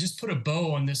can, man, just put a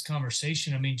bow on this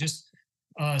conversation. I mean, just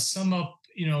sum up,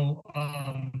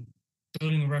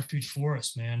 building a refuge for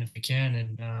us, man, if you can.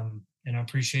 And I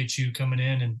appreciate you coming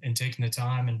in and taking the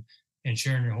time and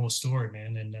sharing your whole story,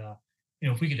 man. And,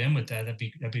 if we could end with that,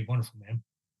 that'd be wonderful, man.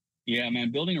 Yeah, man,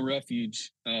 building a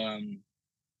refuge, it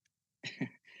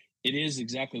is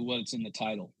exactly what it's in the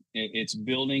title. It's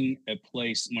building a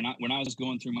place. When I was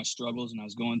going through my struggles and I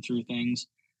was going through things,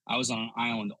 I was on an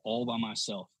island all by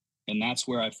myself. And that's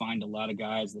where I find a lot of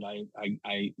guys that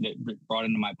I brought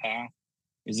into my path,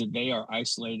 is that they are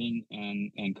isolating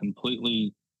and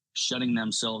completely shutting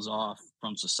themselves off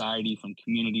from society, from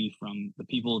community, from the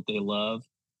people that they love.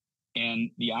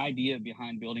 And the idea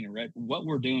behind building what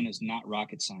we're doing is not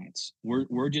rocket science.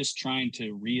 We're just trying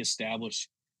to reestablish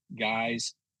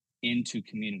guys into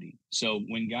community. So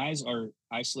when guys are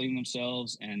isolating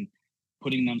themselves and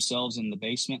putting themselves in the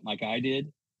basement, like I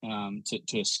did,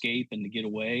 to escape and to get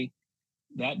away,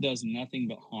 that does nothing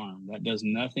but harm. That does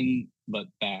nothing but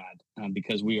bad,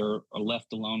 because we are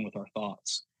left alone with our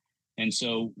thoughts. And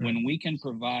so when we can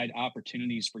provide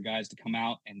opportunities for guys to come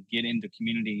out and get into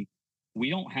community, we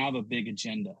don't have a big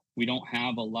agenda. We don't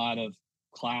have a lot of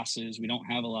classes. We don't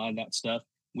have a lot of that stuff.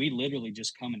 We literally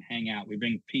just come and hang out. We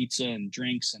bring pizza and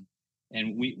drinks,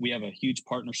 and we have a huge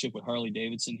partnership with Harley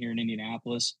Davidson here in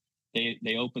Indianapolis.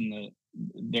 They open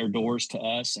their doors to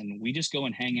us, and we just go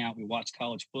and hang out. We watch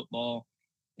college football,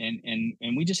 and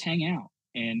we just hang out.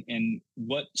 And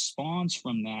what spawns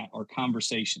from that are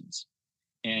conversations.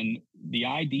 And the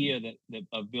idea that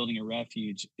of building a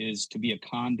refuge is to be a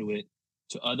conduit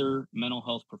to other mental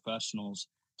health professionals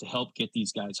to help get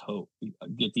these guys hope,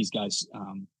 get these guys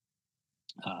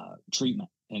treatment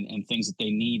and things that they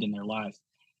need in their life.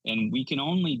 And we can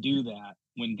only do that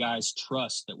when guys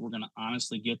trust that we're going to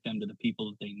honestly get them to the people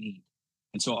that they need.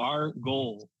 And so our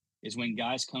goal is, when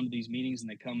guys come to these meetings and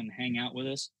they come and hang out with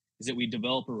us, is that we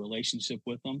develop a relationship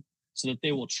with them so that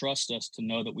they will trust us to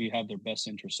know that we have their best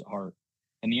interests at heart.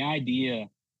 And the idea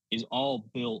is all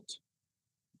built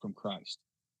from Christ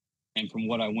and from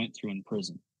what I went through in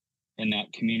prison, and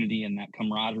that community and that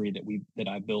camaraderie that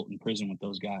I built in prison with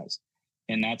those guys.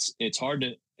 And it's hard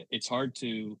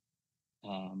to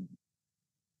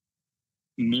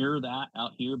mirror that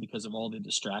out here because of all the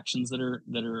distractions that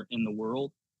are in the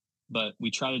world. But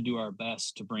we try to do our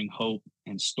best to bring hope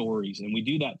and stories. And we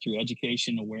do that through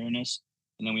education, awareness.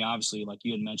 And then we obviously, like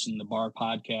you had mentioned, the Bar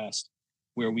podcast,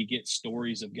 where we get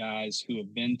stories of guys who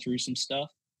have been through some stuff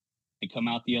and come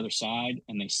out the other side,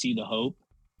 and they see the hope,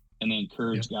 and they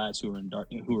encourage guys who are in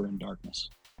darkness.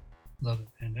 Love it.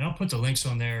 And I'll put the links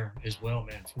on there as well,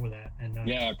 man, for that. And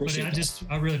I appreciate it.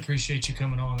 I really appreciate you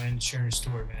coming on, man, and sharing your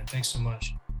story, man. Thanks so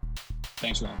much.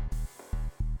 Thanks, Rob.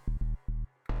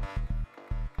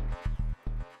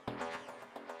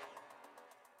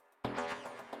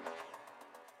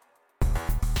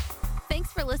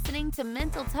 Thanks for listening to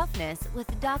Mental Toughness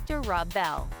with Dr. Rob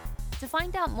Bell. To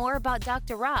find out more about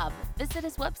Dr. Rob, visit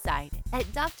his website at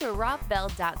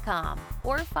drrobbell.com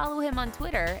or follow him on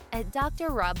Twitter at Dr.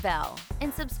 Rob Bell,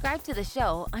 and subscribe to the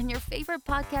show on your favorite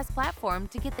podcast platform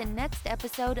to get the next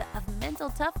episode of Mental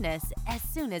Toughness as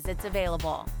soon as it's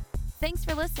available. Thanks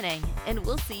for listening, and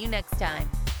we'll see you next time.